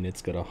fight, and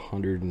it's got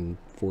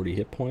 140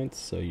 hit points,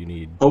 so you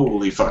need...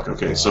 Holy fuck,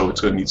 okay, so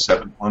it's going to need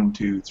 7. 1,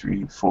 2,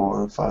 3,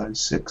 4, 5,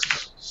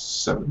 6,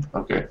 7.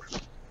 Okay.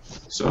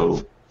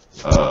 So,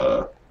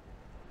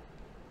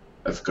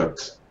 I've got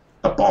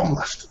a bomb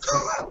left.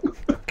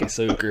 Okay,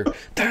 Soaker...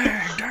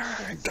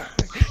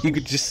 You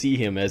could just see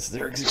him as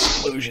there's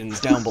explosions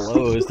down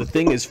below as the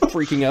thing is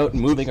freaking out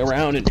and moving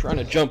around and trying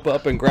to jump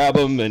up and grab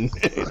him, and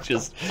it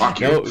just... Fuck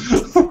you.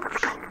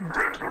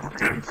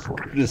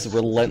 This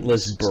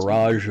relentless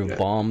barrage of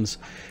bombs.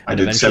 I And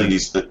did eventually-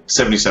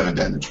 77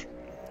 damage,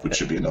 which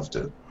should be enough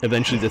to...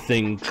 Eventually the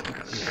thing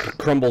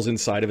crumbles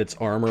inside of its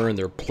armor, and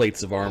there are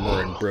plates of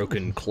armor and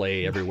broken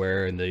clay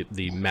everywhere, and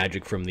the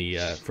magic from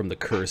the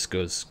curse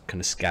goes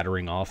kind of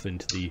scattering off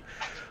into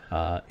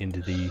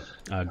the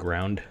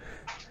ground.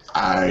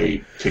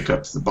 I pick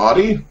up the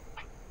body,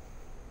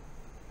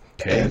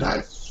 Okay. and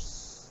I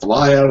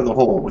fly out of the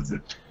hole with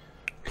it.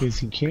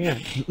 Because you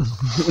can't.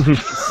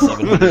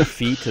 700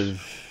 feet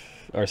of,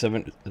 or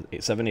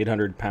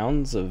 800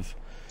 pounds of...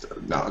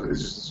 No,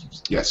 it's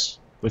just, yes.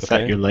 Was Okay.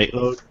 that your light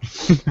load?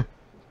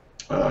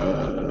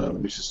 Let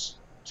me just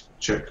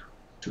check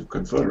to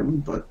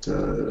confirm, but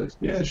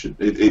yeah, it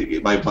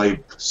should. My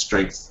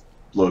strength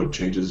load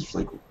changes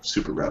like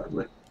super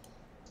rapidly.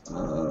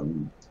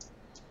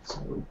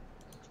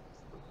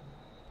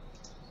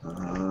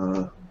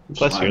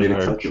 Plus I your made a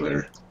large.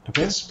 calculator.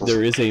 Okay. Yes, plus-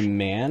 There is a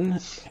man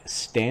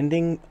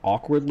standing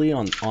awkwardly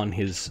on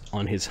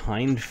his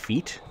hind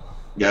feet.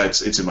 Yeah,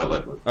 it's in my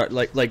lead load. Or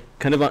like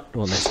kind of on,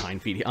 well, not his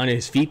hind feet, on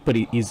his feet, but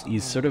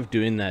he's sort of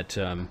doing that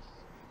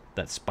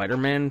that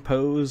Spider-Man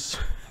pose,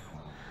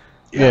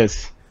 Yeah.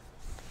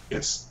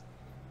 Yes.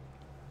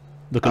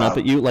 looking up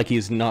at you like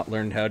he's not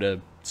learned how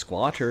to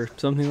squat or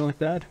something like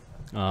that.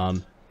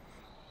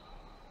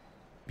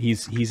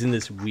 He's in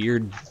this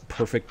weird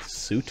perfect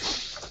suit,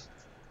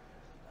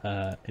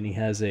 and he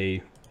has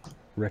a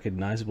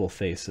recognizable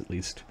face, at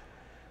least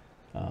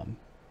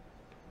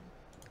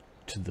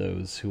to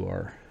those who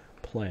are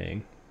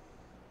playing.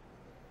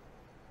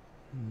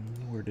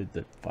 Where did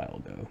the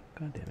file go?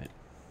 God damn it.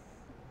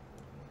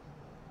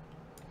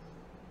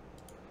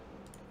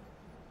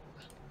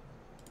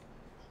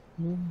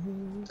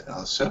 There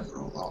are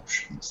several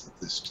options of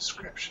this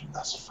description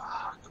thus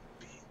far could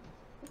be.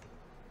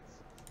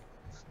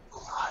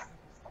 Why?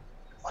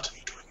 What are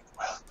you doing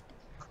well?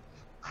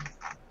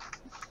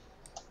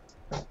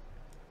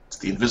 It's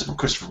the invisible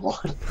Christopher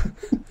Walken.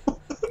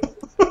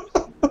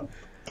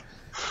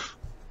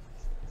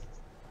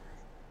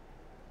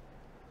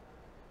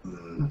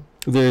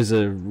 There's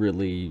a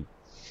really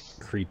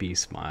creepy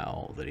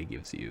smile that he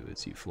gives you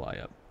as you fly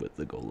up with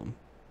the golem.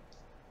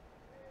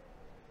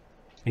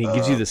 And he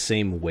gives you the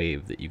same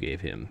wave that you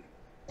gave him.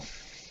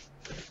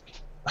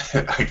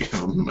 I give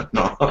him a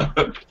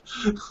nod.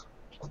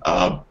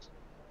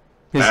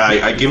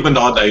 I give him a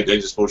nod. I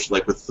just motion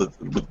like with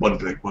one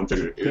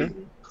finger. Okay.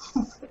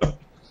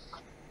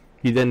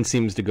 He then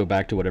seems to go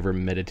back to whatever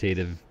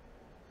meditative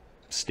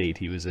state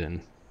he was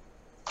in.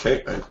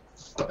 Okay,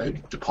 I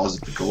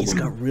deposit the golem. He's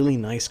got really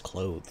nice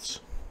clothes.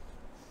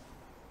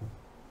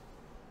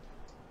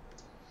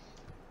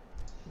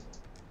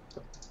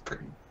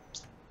 Bring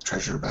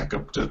treasure back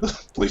up to the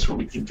place where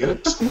we can get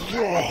it.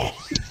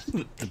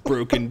 The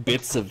broken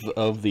bits of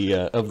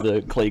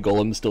the clay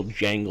golem still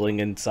jangling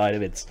inside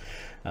of its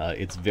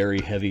very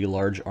heavy,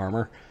 large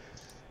armor.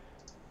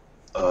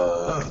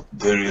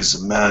 There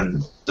is a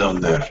man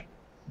down there,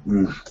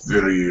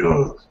 very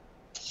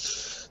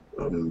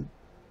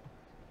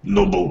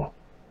noble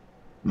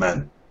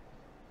man.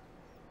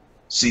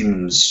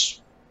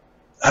 Seems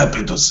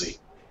happy to see.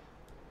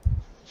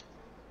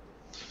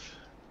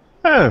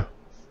 Oh.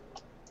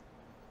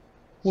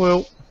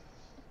 Well,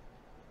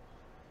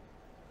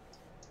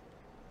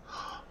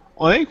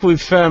 I think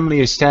we've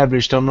firmly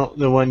established I'm not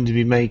the one to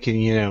be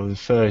making, the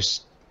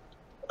first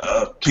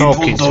People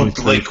talking to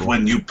don't like people.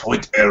 when you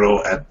point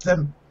arrow at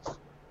them.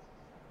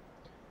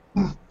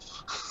 Well,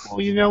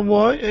 you know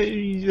what?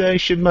 They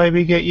should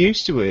maybe get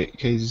used to it,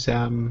 because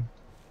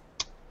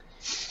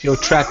if you're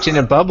trapped in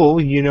a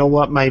bubble, you know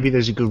what? Maybe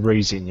there's a good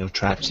reason you're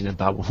trapped in a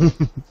bubble.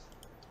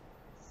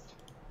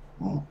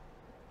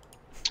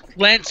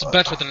 Lance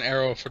bet with an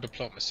arrow for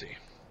diplomacy.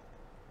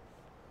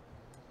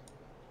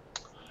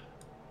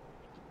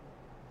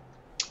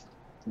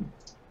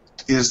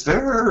 Is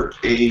there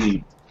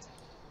a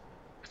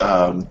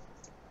I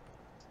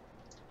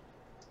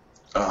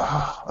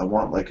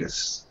want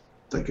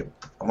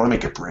I want to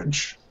make a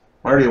bridge.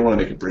 Why do you want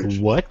to make a bridge?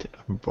 What?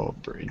 A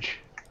boat bridge.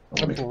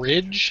 A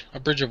bridge? A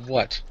bridge of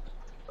what?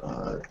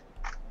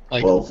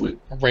 Like Well, if we,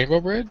 a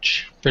rainbow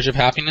bridge? Bridge of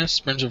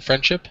happiness? Bridge of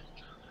friendship?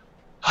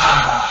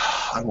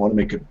 I want to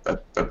make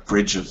a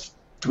bridge of.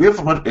 Do we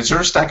have one? Is there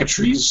a stack of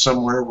trees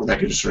somewhere where I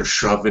could just sort of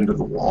shove into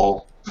the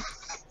wall?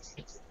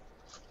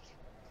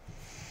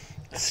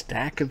 A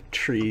stack of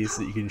trees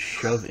that you can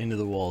shove into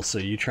the wall. So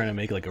you're trying to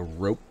make like a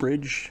rope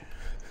bridge?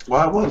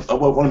 Well, I want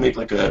to make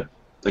like a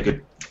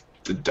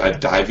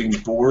diving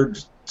board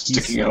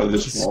sticking out of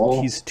this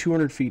wall. He's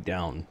 200 feet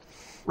down.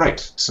 Right.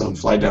 So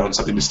fly down,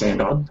 something to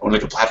stand on, or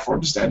like a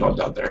platform to stand on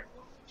down there.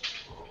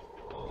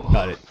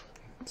 Got it.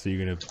 So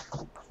you're gonna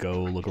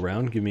go look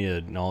around. Give me a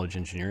knowledge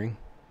engineering.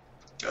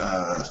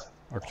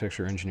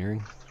 Architecture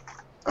engineering.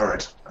 All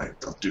right.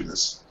 I'll do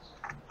this.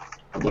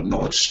 How about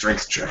knowledge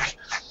strength check?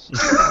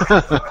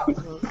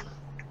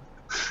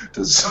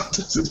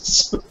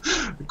 does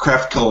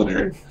craft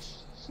culinary?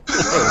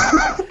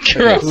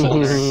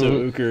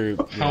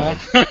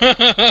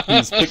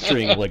 He's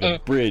picturing like a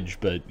bridge,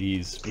 but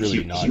he's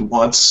really not. He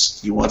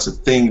wants a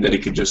thing that he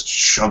can just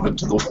shove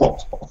into the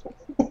wall.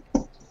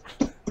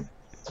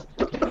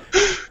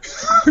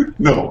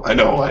 No, I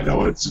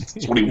know.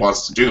 It's what he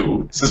wants to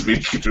do. It says we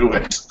can do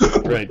it.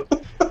 Right.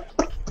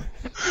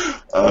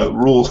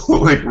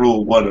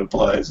 Rule 1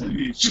 applies.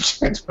 You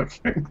can't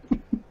fucking.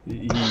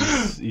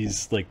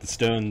 He's like the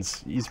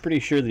stones. He's pretty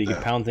sure that he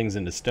can pound things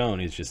into stone.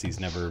 He's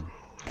never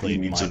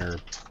played minor.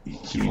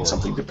 He needs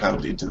something to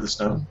pound into the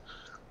stone.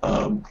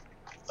 What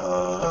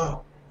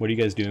are you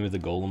guys doing with the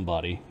golem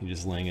body? You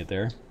just laying it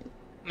there?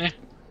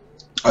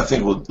 I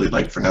think we'll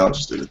for now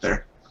just leave it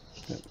there.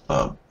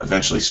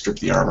 Eventually strip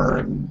the armor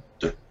and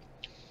the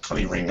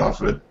funny ring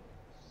off of it.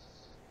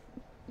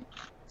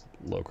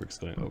 Locrick's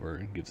going over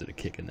and gives it a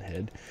kick in the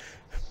head.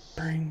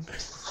 Bang.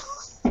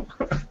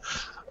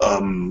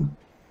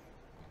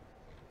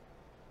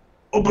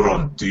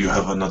 Oberon, do you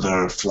have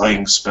another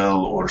flying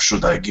spell, or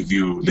should I give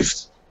you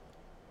lift?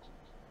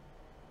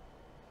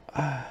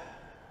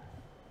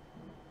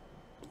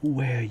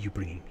 Where are you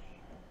bringing me?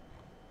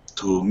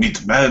 To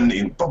meet man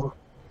in bubble.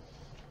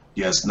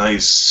 He has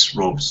nice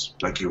robes,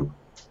 like you.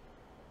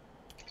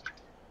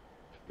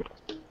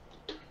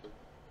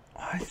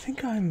 I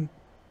think I'm...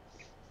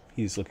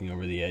 He's looking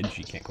over the edge.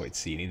 You can't quite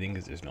see anything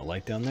because there's no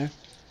light down there.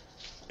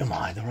 Am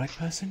I the right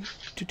person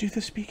to do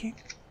the speaking?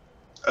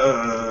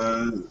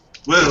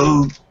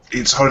 Well,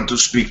 it's hard to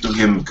speak to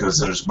him because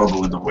there's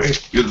Bubble in the way.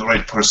 You're the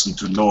right person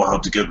to know how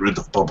to get rid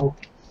of Bubble.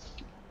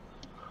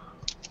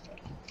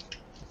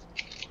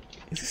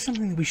 Is this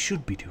something we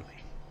should be doing?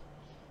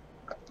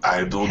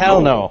 I don't know.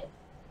 Hell no.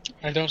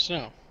 I don't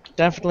know.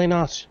 Definitely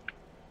not.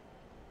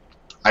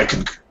 I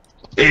can...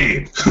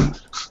 Hey!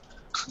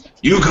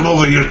 You come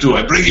over here too.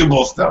 I bring you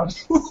both down.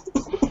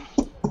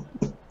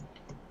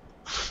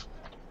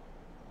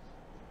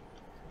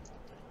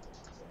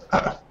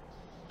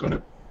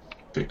 Gonna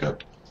pick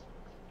up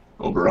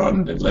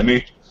Oberon and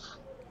Lemmy.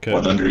 Okay.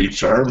 One under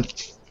each arm.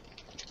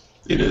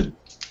 In a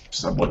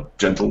somewhat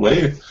gentle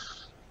way.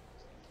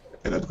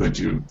 And I'm going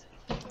to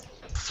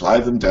fly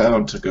them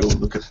down to go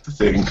look at the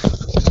thing.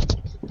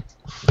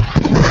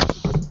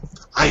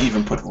 I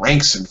even put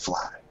ranks in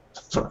fly.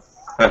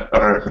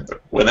 Or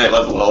when I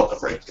level up, the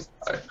rank in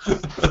fly.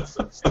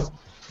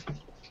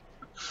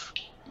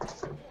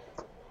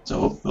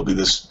 So there'll be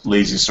this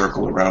lazy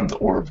circle around the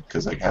orb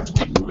because I have to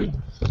keep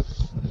moving.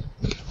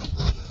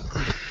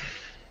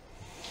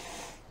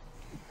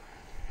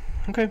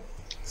 Okay.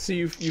 So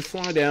you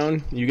fly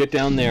down. You get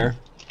down there.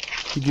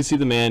 You can see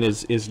the man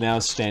is now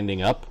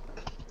standing up,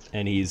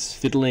 and he's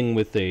fiddling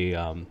with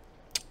a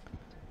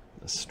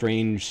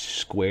strange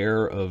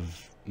square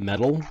of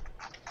metal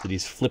that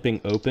he's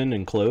flipping open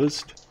and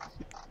closed.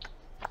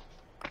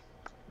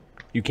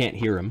 You can't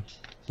hear him.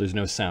 There's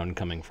no sound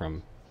coming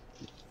from.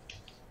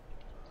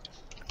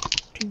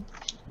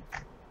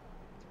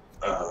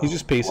 He's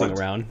just pacing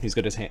around. He's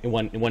got his hand,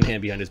 one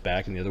hand behind his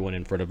back and the other one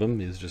in front of him.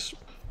 He's just.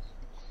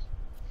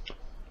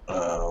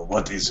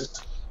 What is it?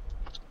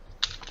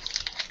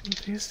 It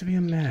appears to be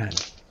a man.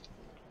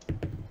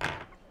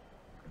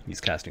 He's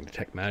casting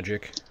detect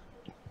magic.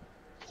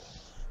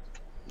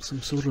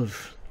 Some sort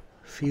of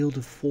field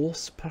of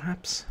force,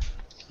 perhaps?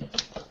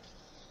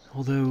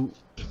 Although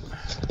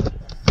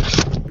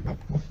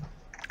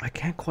I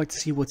can't quite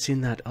see what's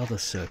in that other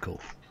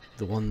circle.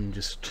 The one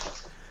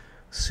just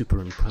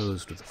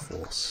superimposed with the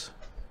force.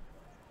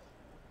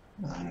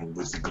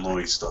 With the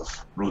glowy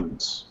stuff.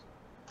 Runes.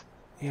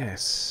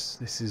 Yes,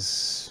 this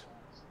is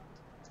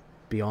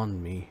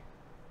beyond me.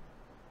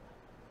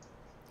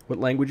 What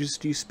languages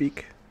do you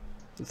speak,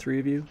 the three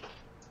of you?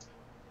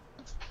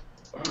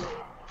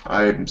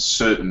 I'm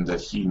certain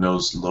that he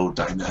knows Low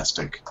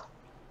Dynastic.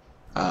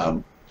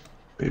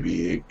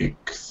 Maybe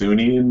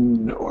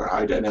Icthunian, or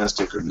High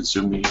Dynastic, or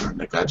Nizumi, or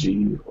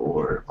Nagaji,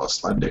 or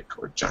Vostlandic,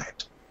 or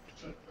Giant.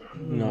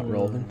 Not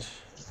relevant.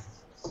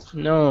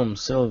 Gnome,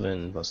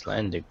 Sylvan,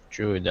 Vostlandic,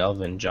 Druid,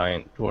 Elven,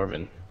 Giant,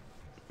 Dwarven.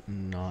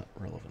 Not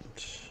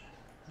relevant.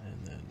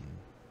 And then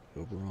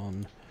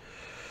Oberon.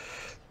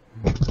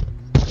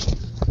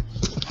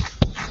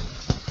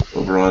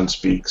 Oberon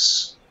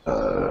speaks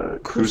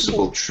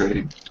Crucible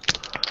Trade.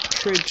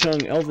 Trade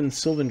tongue, Elven,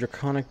 Sylvan,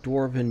 Draconic,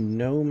 Dwarven,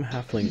 Gnome,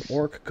 Halfling,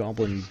 Orc,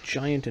 Goblin,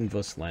 Giant, and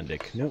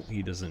Vostlandic. No,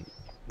 he doesn't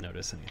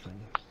notice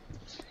anything.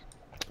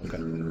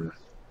 Okay.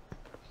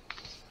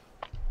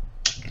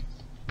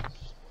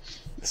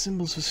 The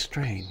symbols are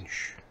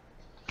strange.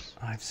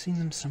 I've seen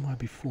them somewhere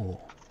before.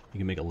 You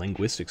can make a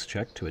linguistics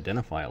check to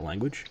identify a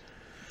language.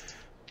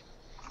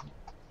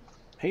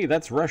 Hey,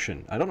 that's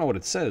Russian. I don't know what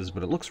it says,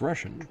 but it looks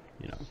Russian,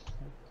 you know.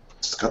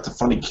 It's got the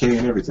funny K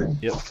and everything.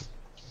 Yep.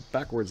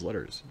 Backwards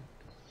letters.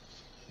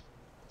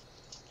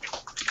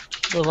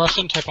 The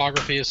Russian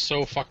typography is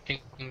so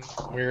fucking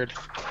weird.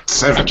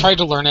 7. I tried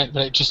to learn it,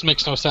 but it just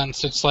makes no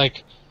sense. It's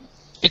like,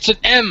 it's an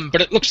M, but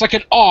it looks like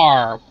an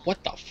R.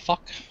 What the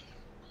fuck?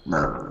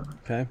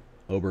 Okay.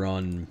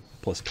 Oberon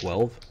plus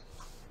 12.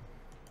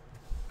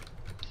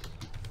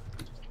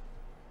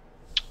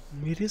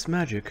 It is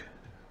magic.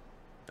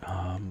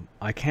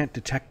 I can't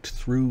detect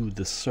through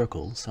the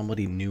circle.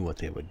 Somebody knew what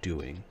they were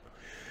doing.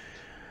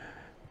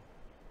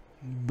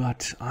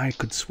 But I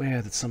could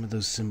swear that some of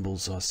those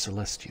symbols are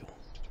celestial.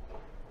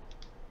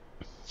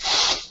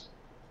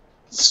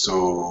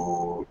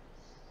 So,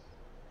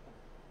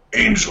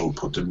 Angel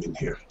put them in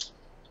here.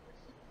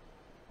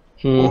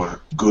 Hmm.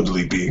 Or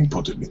Goodly being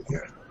put them in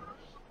here.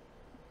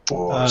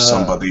 Or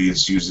somebody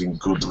is using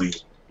Goodly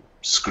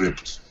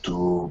script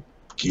to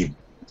keep...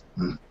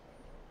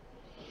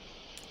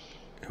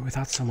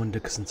 Without someone to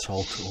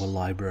consult or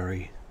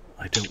library,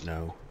 I don't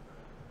know.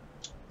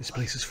 This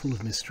place is full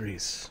of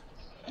mysteries.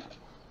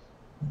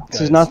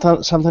 This is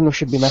not something we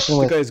should be messing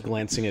The with. guy's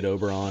glancing at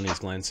Oberon, he's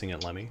glancing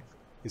at Lemmy.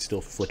 He's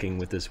still flicking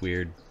with this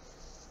weird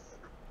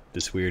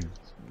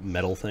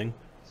metal thing.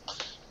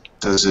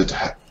 Does it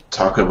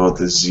talk about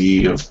the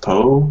Z of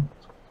Poe?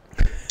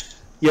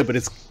 Yeah, but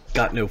it's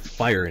got no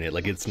fire in it.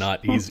 Like it's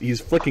not. He's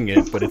flicking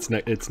it, but it's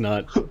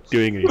not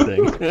doing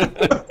anything.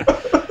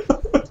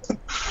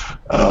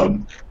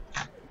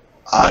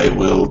 I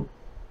will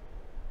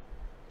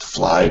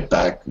fly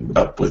back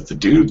up with the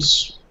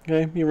dudes.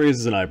 Okay, he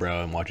raises an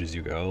eyebrow and watches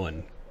you go,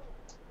 and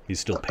he's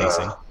still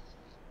pacing.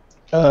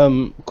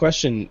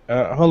 Question.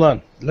 Hold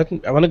on.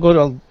 I want to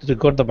go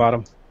to the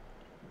bottom.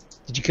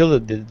 Did you kill the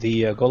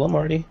golem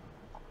already?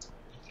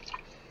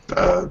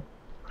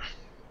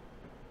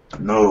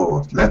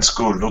 No. Let's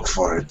go look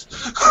for it.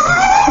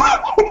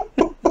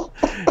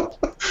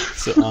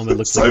 So Ahmed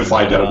looks So like I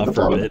fly down off the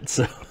for a bottom. bit.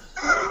 So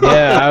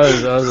Yeah, I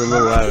was a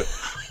little out.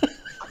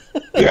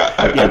 Yeah,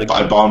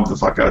 I bombed the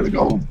fuck out of the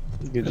golem.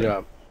 Good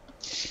job.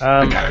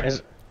 got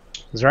it.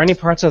 Is there any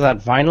parts of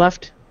that vine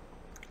left?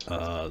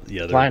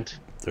 yeah, Plant.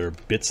 there are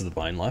bits of the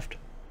vine left.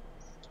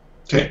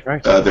 Okay,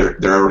 Right. they're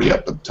already up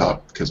at the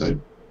top because I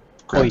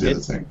grabbed you the did?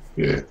 other thing.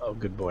 Yeah. Oh,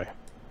 good boy.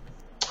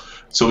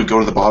 So we go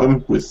to the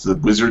bottom with the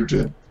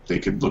wizard. They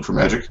can look for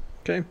magic.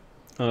 Okay.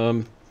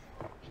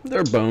 There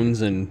are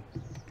bones and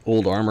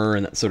old armor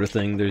and that sort of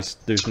thing.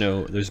 There's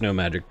no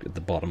magic at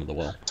the bottom of the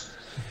well.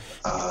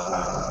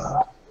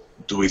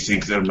 Do we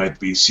think there might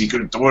be a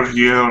secret door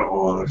here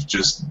or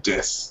just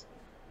death?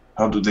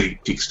 How do they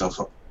pick stuff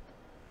up?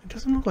 It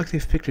doesn't look like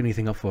they've picked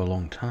anything up for a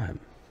long time.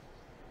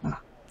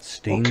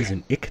 Stains Okay.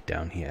 and ick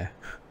down here.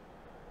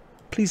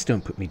 Please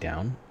don't put me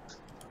down.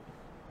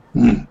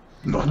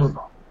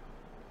 No.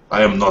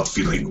 I am not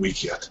feeling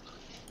weak yet.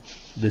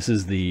 This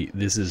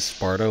is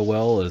Sparta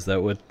well? Is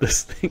that what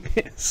this thing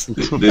is?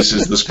 This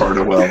is the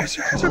Sparta well. This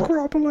is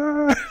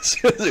Acropolis.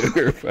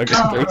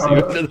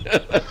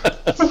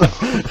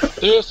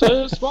 This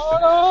is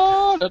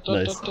Sparta.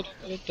 Nice.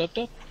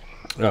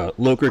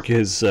 Lokrik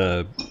has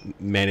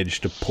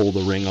managed to pull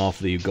the ring off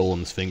the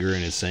golem's finger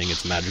and is saying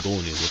it's magical,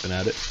 and he's looking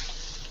at it.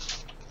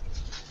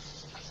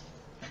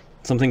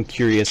 Something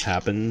curious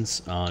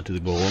happens to the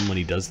golem when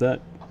he does that,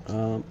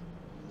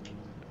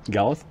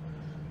 Galeth.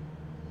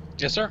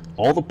 Yes, sir.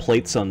 All the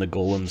plates on the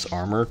golem's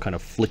armor kind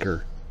of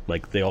flicker,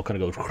 like they all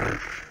kind of go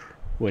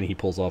when he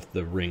pulls off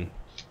the ring.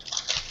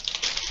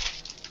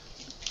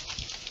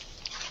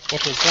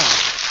 What was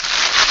that?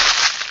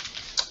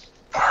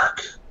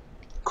 Mark,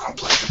 go and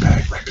play the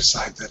bag right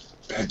beside the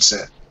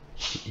headset.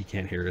 He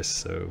can't hear us,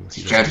 so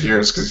He can't hear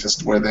us because he has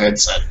to wear the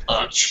headset.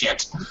 Oh,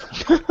 shit.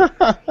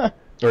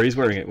 Or he's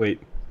wearing it. Wait,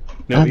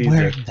 no, I'm he's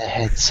wearing the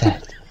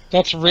headset.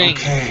 That's ring.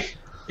 Okay.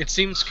 It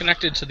seems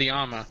connected to the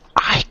armor.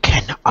 I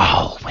can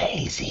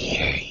always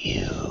hear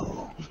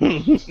you.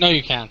 No,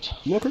 you can't.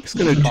 Lokrik's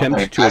going to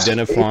attempt to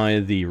identify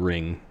the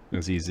ring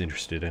as he's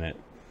interested in it.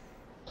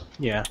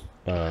 Yeah.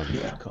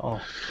 Yeah.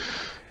 Call.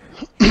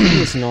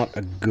 He is not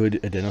a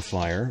good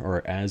identifier,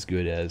 or as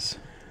good as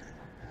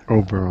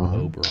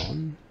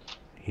Oberon.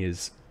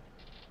 His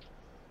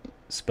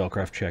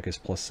spellcraft check is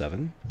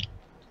 +7.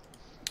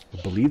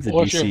 I believe the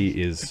Well, if DC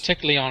you're is...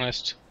 particularly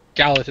honest,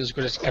 Galeth is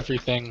good at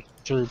everything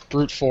through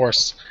brute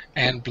force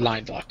and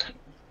blind luck.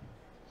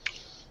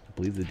 I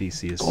believe the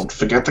DC is... Don't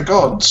forget the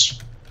gods.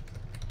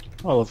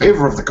 Oh,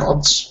 Favor of the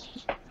gods.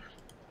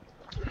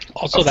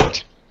 Also Of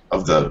that.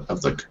 Of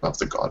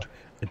the god.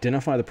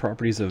 Identify the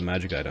properties of a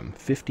magic item.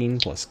 15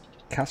 plus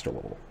caster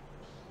level.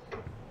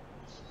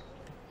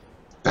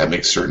 That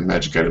makes certain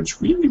magic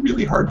items really,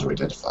 really hard to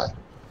identify.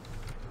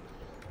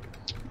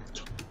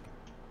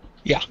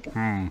 Yeah.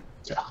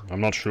 Yeah. I'm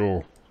not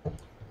sure.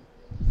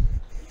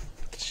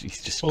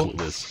 He's just Well-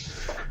 clueless.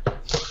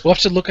 We'll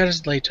have to look at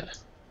it later.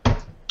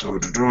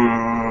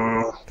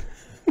 The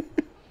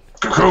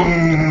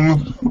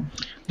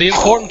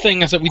important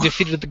thing is that we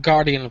defeated the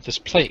guardian of this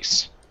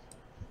place.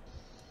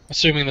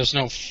 Assuming there's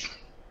no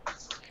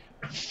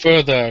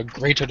further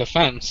greater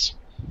defense.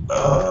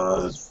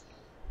 I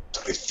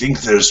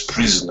think there's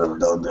prisoner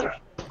down there.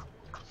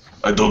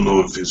 I don't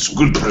know if it's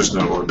good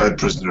prisoner or bad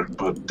prisoner,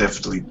 but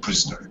definitely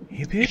prisoner.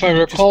 If I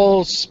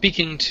recall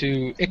speaking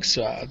to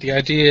Ixa, the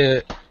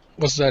idea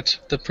was that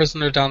the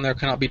prisoner down there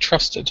cannot be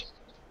trusted.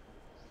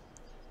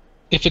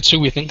 If it's who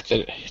we think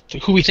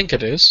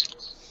it is.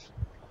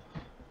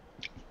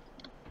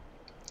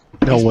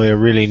 No way to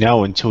really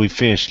know until we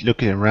finish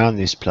looking around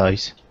this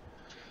place.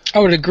 I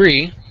would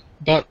agree,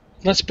 but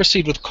let's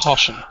proceed with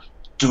caution.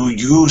 Do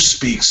you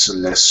speak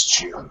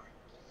Celestial?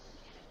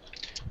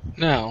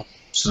 Now,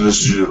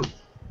 Celestial.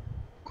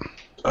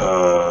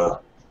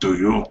 Do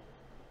you?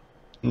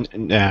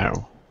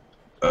 No.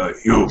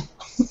 You.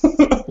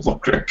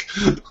 Lokrik.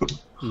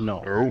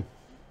 No.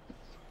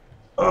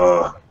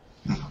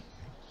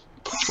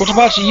 what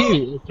about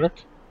you,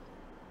 Ulrich?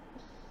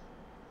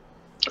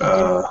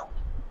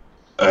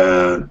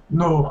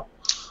 No.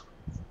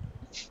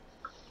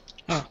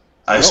 Huh.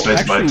 I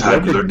spent my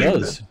time Lokrik learning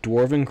does.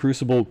 Dwarven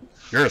Crucible.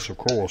 Yes, of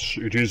course.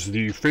 It is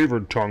the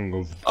favored tongue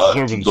of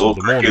servants of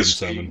the Lokrik morning is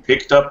seven.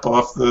 picked up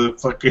off the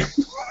fucking...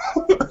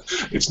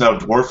 It's now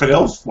dwarf and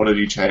elf, one at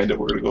each hand, and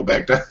we're gonna go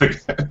back down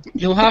again.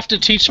 You'll have to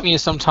teach me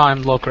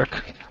sometime,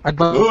 Lokrik. I'd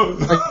like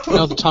to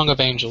know the tongue of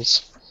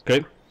angels.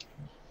 Okay.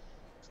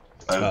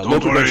 Don't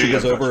Lokrik worry, actually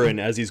goes I've- over, and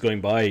as he's going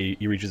by,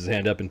 he reaches his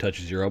hand up and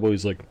touches your elbow.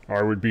 He's like,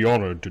 I would be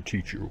honored to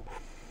teach you.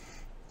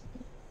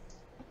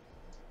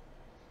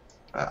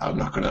 I'm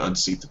not going to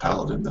unseat the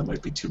paladin. That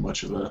might be too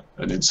much of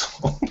an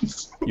insult.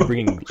 You're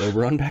bringing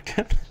Oberon back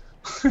down?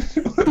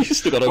 You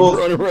still got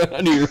Oberon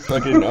around your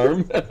fucking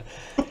arm?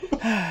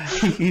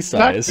 He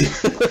sighs.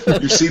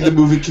 You've seen the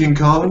movie King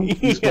Kong?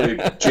 He's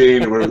playing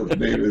Jane, or whatever the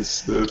name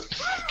is.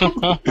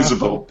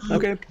 Isabel.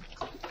 Okay.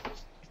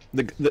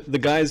 The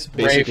guy's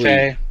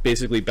Faye.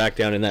 basically back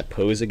down in that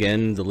pose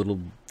again. The little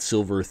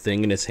silver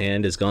thing in his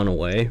hand has gone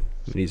away,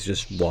 and he's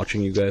just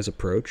watching you guys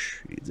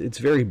approach. It's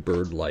very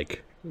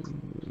bird-like.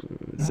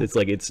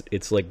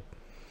 It's like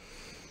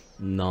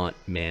not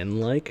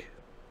man-like,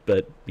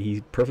 but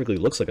he perfectly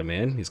looks like a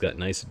man. He's got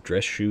nice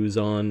dress shoes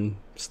on,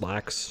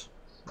 slacks,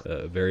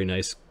 a very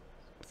nice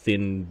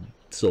thin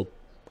silk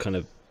kind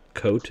of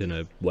coat, and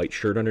a white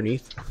shirt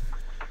underneath.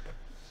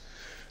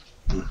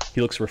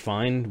 He looks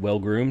refined,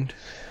 well-groomed.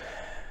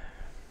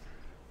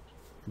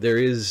 There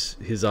is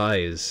his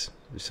eyes.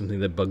 There's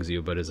something that bugs you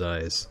about his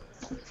eyes.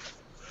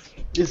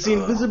 It's the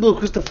invisible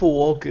Christopher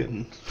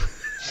Walken.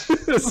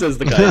 Says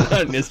the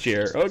guy in his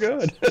chair. Oh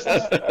god.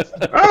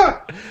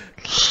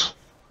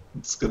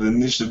 It's got an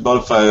initiative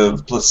modifier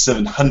of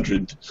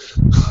 +700.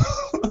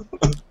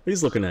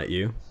 He's looking at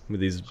you with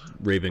these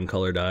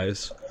raven-colored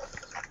eyes.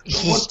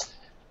 What?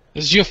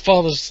 This is your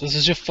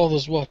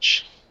father's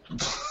watch.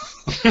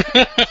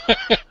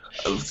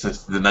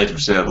 The Knight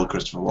of Sable,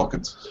 Christopher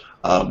Walken.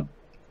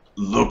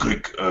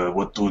 Lokrik,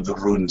 what do the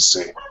runes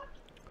say?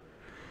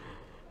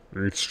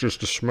 It's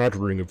just a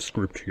smattering of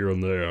script here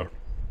and there.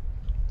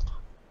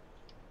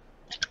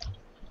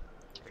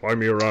 Fly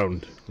me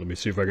around. Let me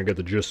see if I can get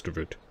the gist of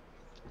it.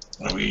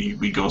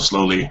 We go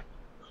slowly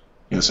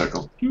in a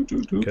circle.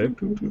 Okay.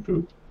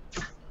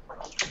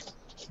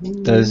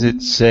 Does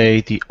it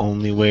say the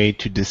only way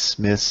to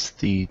dismiss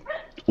the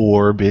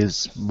orb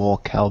is more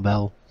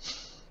cowbell?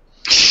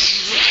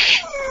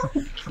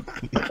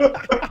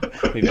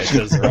 Maybe I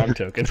chose the wrong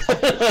token.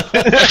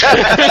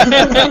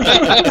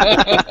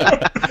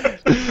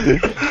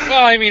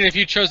 Well, I mean, if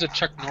you chose a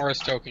Chuck Norris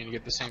token, you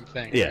get the same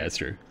thing. Yeah, that's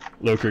true.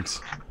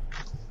 Locrix.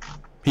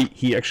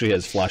 He actually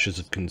has flashes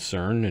of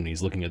concern, and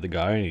he's looking at the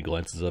guy, and he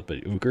glances up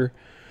at Uker.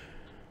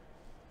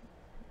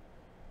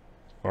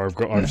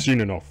 I've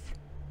seen enough.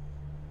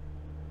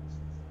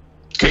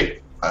 Okay,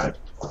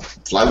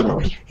 fly them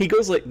out. He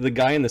goes like, the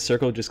guy in the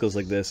circle just goes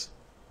like this.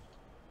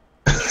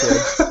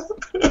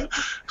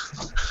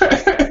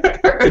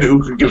 And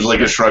Uker gives like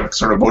a shrug,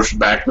 sort of motion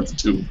back with the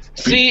two.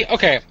 See,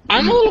 okay,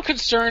 I'm a little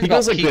concerned He about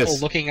goes like people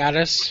this. looking at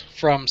us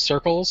from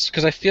circles,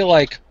 because I feel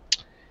like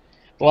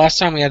the last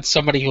time we had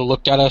somebody who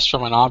looked at us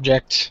from an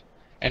object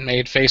and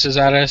made faces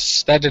at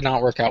us, that did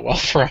not work out well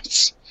for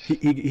us.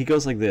 He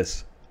goes like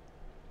this.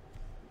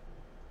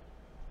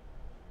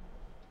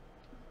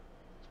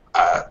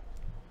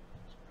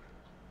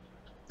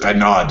 I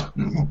nod.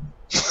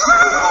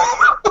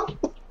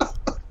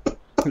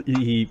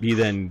 He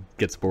then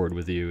gets bored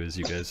with you as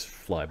you guys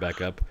fly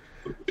back up.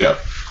 Yep.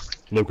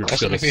 Locrix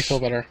That's what makes me feel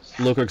better.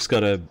 Locrix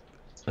got a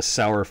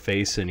sour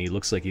face, and he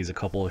looks like he's a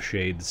couple of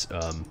shades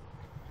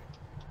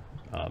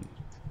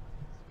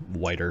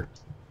whiter.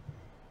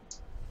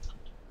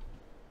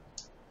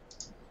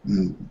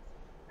 Mm.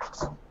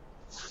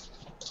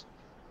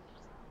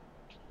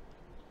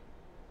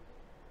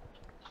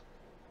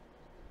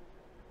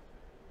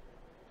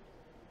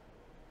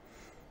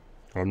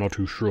 I'm not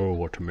too sure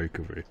what to make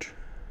of it,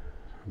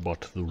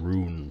 but the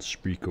runes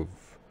speak of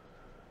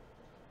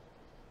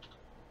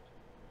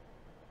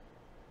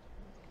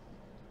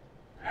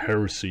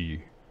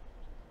heresy,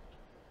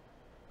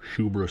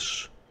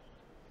 hubris,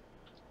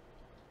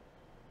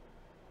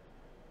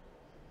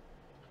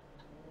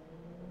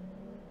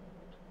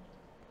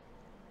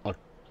 a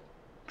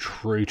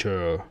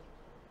traitor,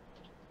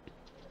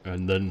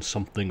 and then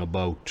something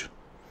about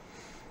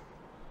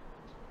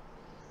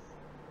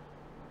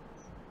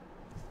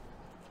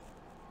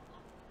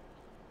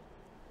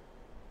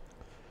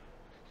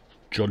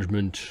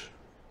judgment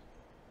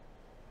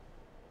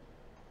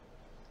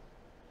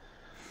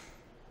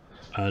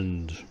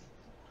and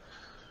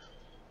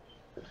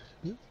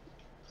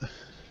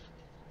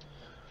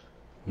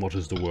what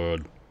is the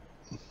word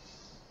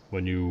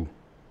when you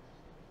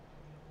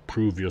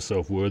prove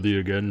yourself worthy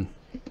again?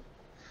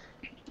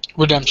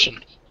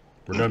 Redemption.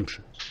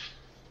 Redemption.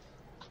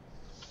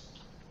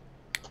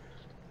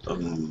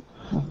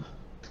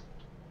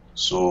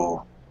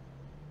 So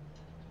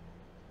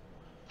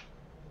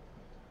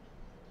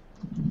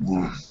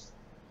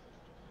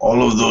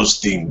all of those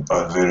things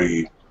are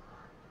very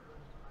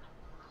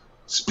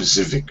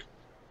specific.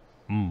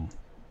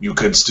 You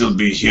can still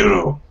be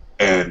hero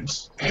and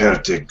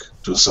heretic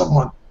to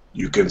someone.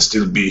 You can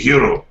still be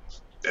hero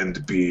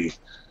and be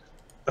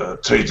a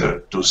traitor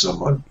to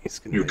someone.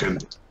 You can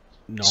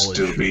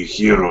still be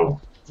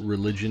hero.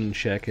 Religion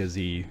check as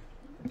he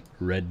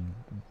read.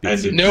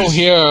 And No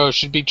hero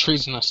should be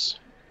treasonous.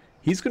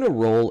 He's gonna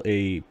roll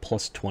a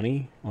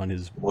 +20 on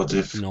his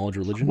knowledge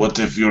religion. What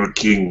if your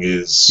king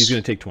is He's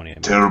gonna take 20.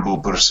 terrible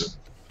person,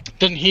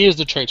 Then he is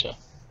the traitor.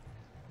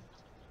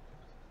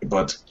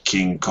 but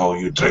king call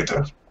you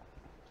traitor?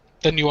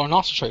 Then you are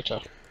not a traitor.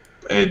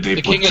 And they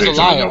The put king is a traitor in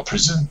liar. your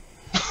prison.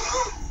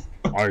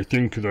 I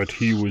think that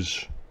he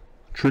was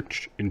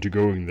tricked into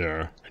going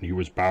there, and he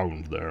was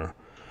bound there.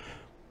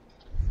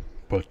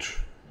 But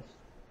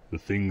the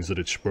things that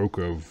it spoke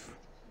of,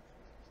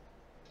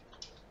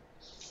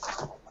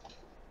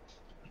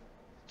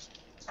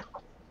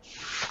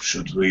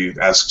 Should we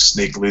ask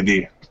Snake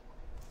Lady?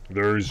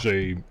 there is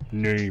a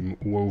name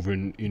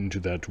woven into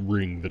that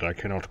ring that I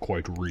cannot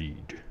quite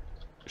read.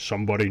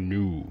 Somebody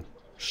knew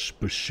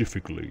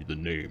specifically the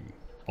name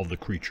of the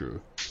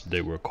creature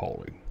they were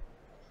calling.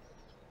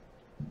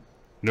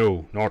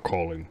 No, not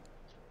calling.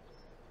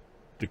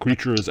 The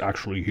creature is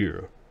actually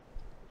here.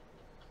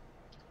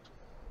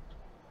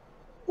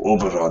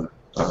 Oberon.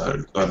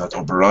 Not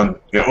Oberon.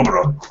 Yeah,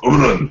 Oberon.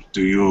 Oberon,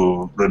 do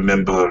you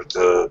remember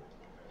the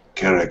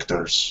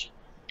characters?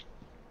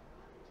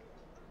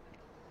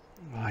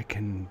 I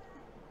can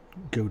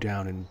go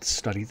down and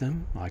study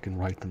them. I can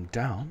write them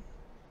down.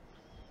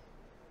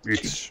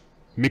 It's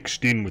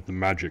mixed in with the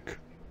magic.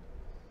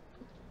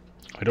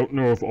 I don't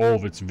know if all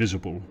of it's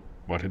visible,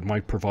 but it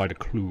might provide a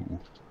clue.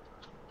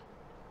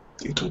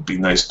 It would be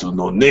nice to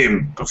know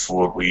name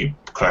before we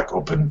crack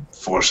open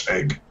Force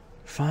Egg.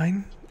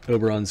 Fine.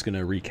 Oberon's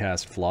gonna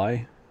recast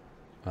Fly,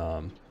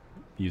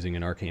 using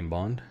an arcane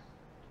bond.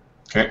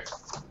 Okay.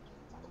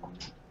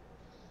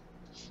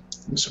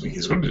 I'm assuming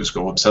he's going to just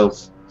go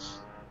himself.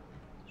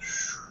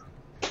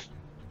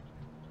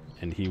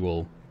 And he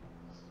will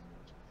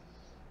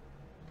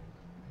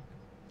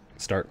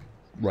start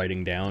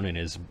writing down in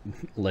his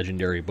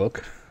legendary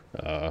book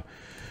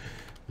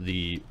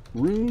the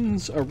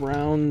runes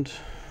around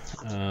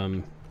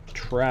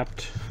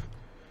trapped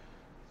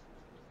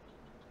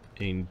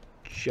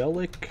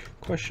angelic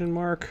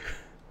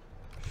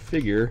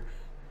figure.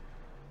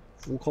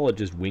 We'll call it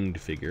just winged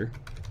figure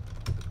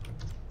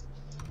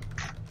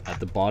at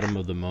the bottom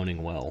of the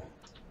moaning well.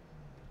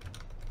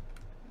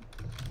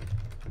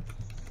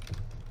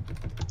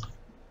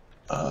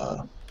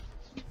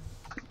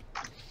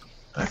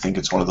 I think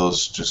it's one of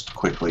those, just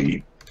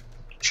quickly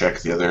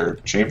check the other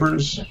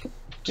chambers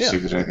to see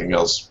if there's anything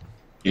else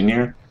in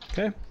here.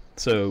 Okay,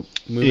 so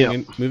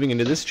moving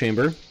into this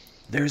chamber,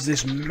 there's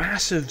this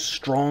massive,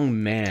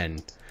 strong man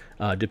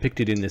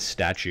depicted in this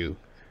statue.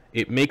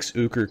 It makes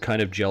Uker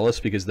kind of jealous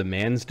because the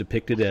man's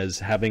depicted as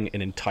having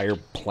an entire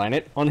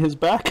planet on his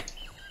back.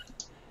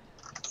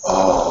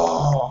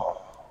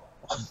 Oh.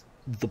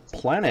 The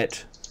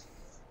planet...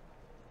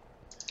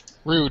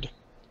 Rude.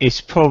 It's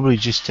probably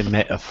just a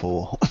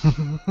metaphor.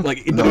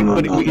 Like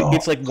No.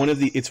 it's like one of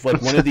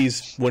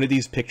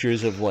these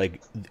pictures of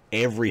like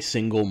every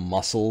single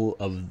muscle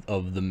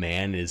of the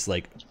man is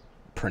like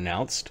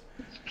pronounced.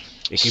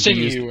 It can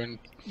be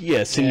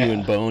used, sinew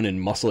and bone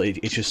and muscle.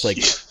 It's just like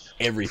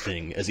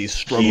everything as he's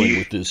struggling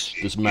with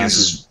this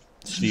massive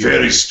sphere.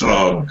 Very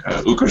strong.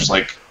 Uker's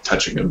like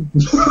touching him.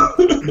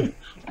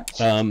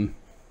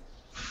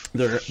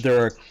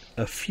 There are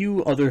a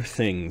few other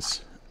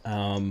things.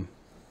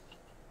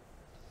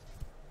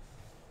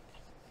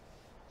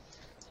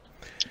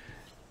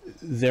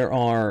 There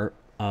are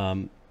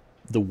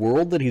the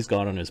world that he's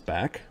got on his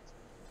back.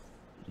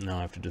 Now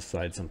I have to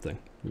decide something.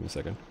 Give me a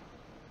second.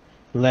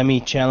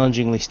 Lemmy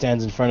challengingly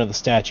stands in front of the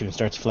statue and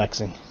starts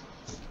flexing.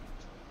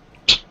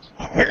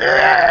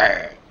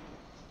 Oh,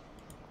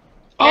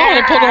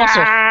 I pulled it off.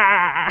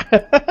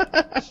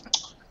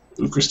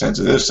 Uker stands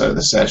on the other side of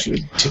the statue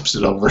and tips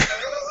it over.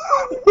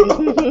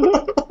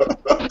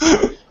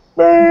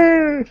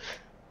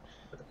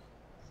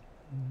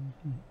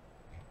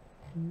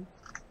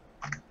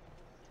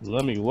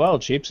 Lemmy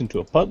wild shapes into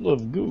a puddle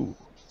of goo.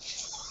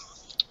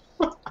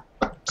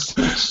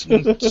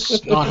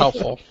 It's not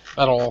helpful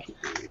at all.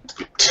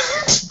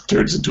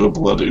 Turns into a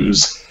blood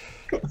ooze.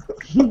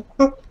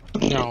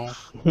 No.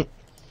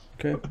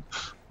 Okay.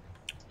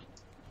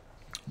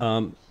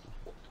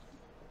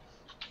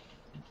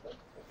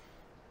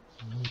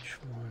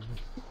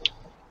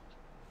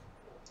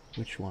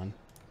 Which one?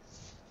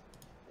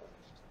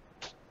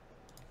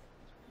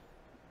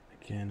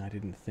 Again, I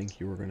didn't think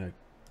you were gonna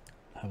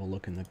have a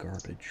look in the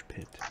garbage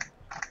pit.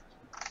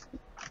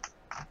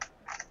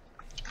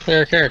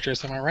 Player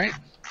characters, am I right?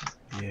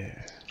 Yeah.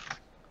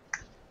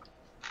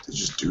 They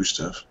just do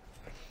stuff.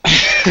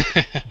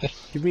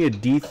 Give me a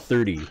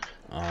D30.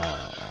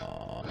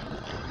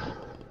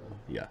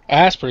 Yeah.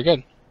 That's pretty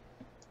good.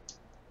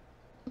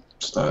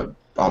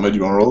 Ahmed,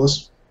 you want to roll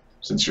this?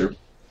 Since you're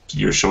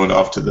showing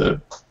off to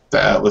the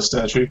Atlas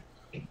statue?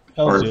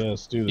 Hell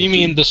yes, do this. You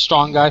mean the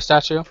strong guy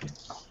statue?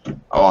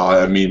 Oh,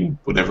 I mean,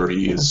 whatever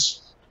he is.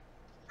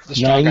 The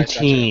strong guy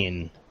statue.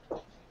 19.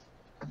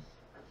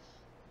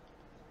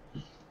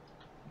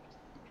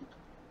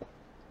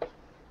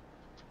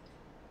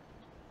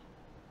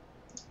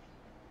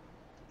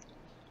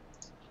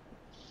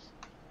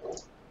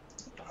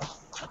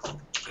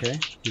 Okay,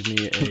 give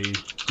me a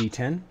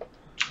D10.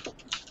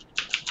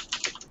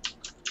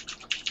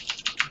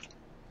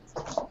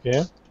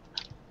 Yeah.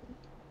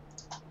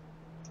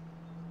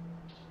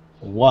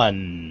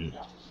 1.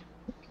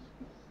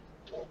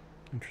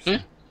 Interesting.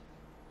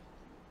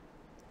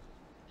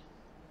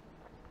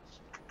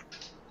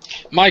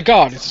 My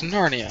god, it's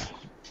Narnia.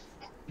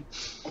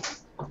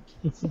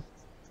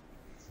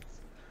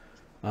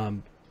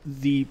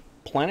 The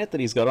planet that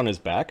he's got on his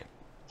back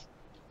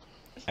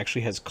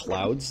actually has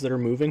clouds that are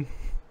moving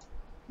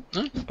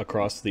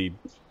across the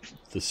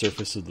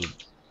surface of the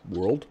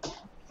world.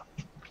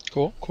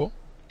 Cool, cool.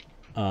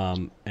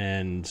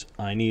 And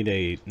I need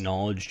a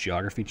knowledge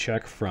geography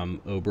check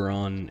from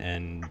Oberon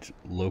and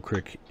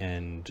Lokrik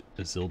and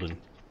Azildan.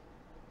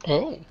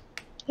 Oh.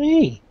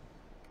 Hey,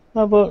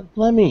 how about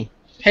Lemmy?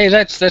 Hey,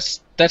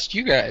 that's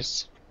you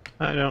guys.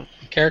 I don't.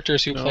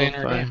 Characters who No, play in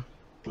our fine.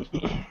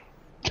 game.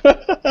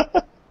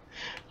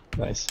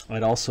 Nice.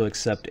 I'd also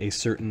accept a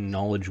certain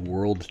knowledge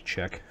world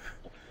check.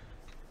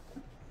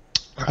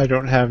 I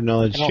don't have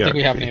knowledge. I don't think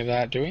we have any of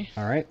that, do we?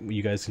 Alright,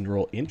 you guys can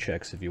roll int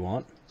checks if you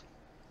want.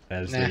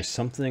 As Nah. there's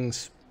something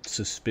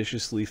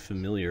suspiciously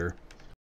familiar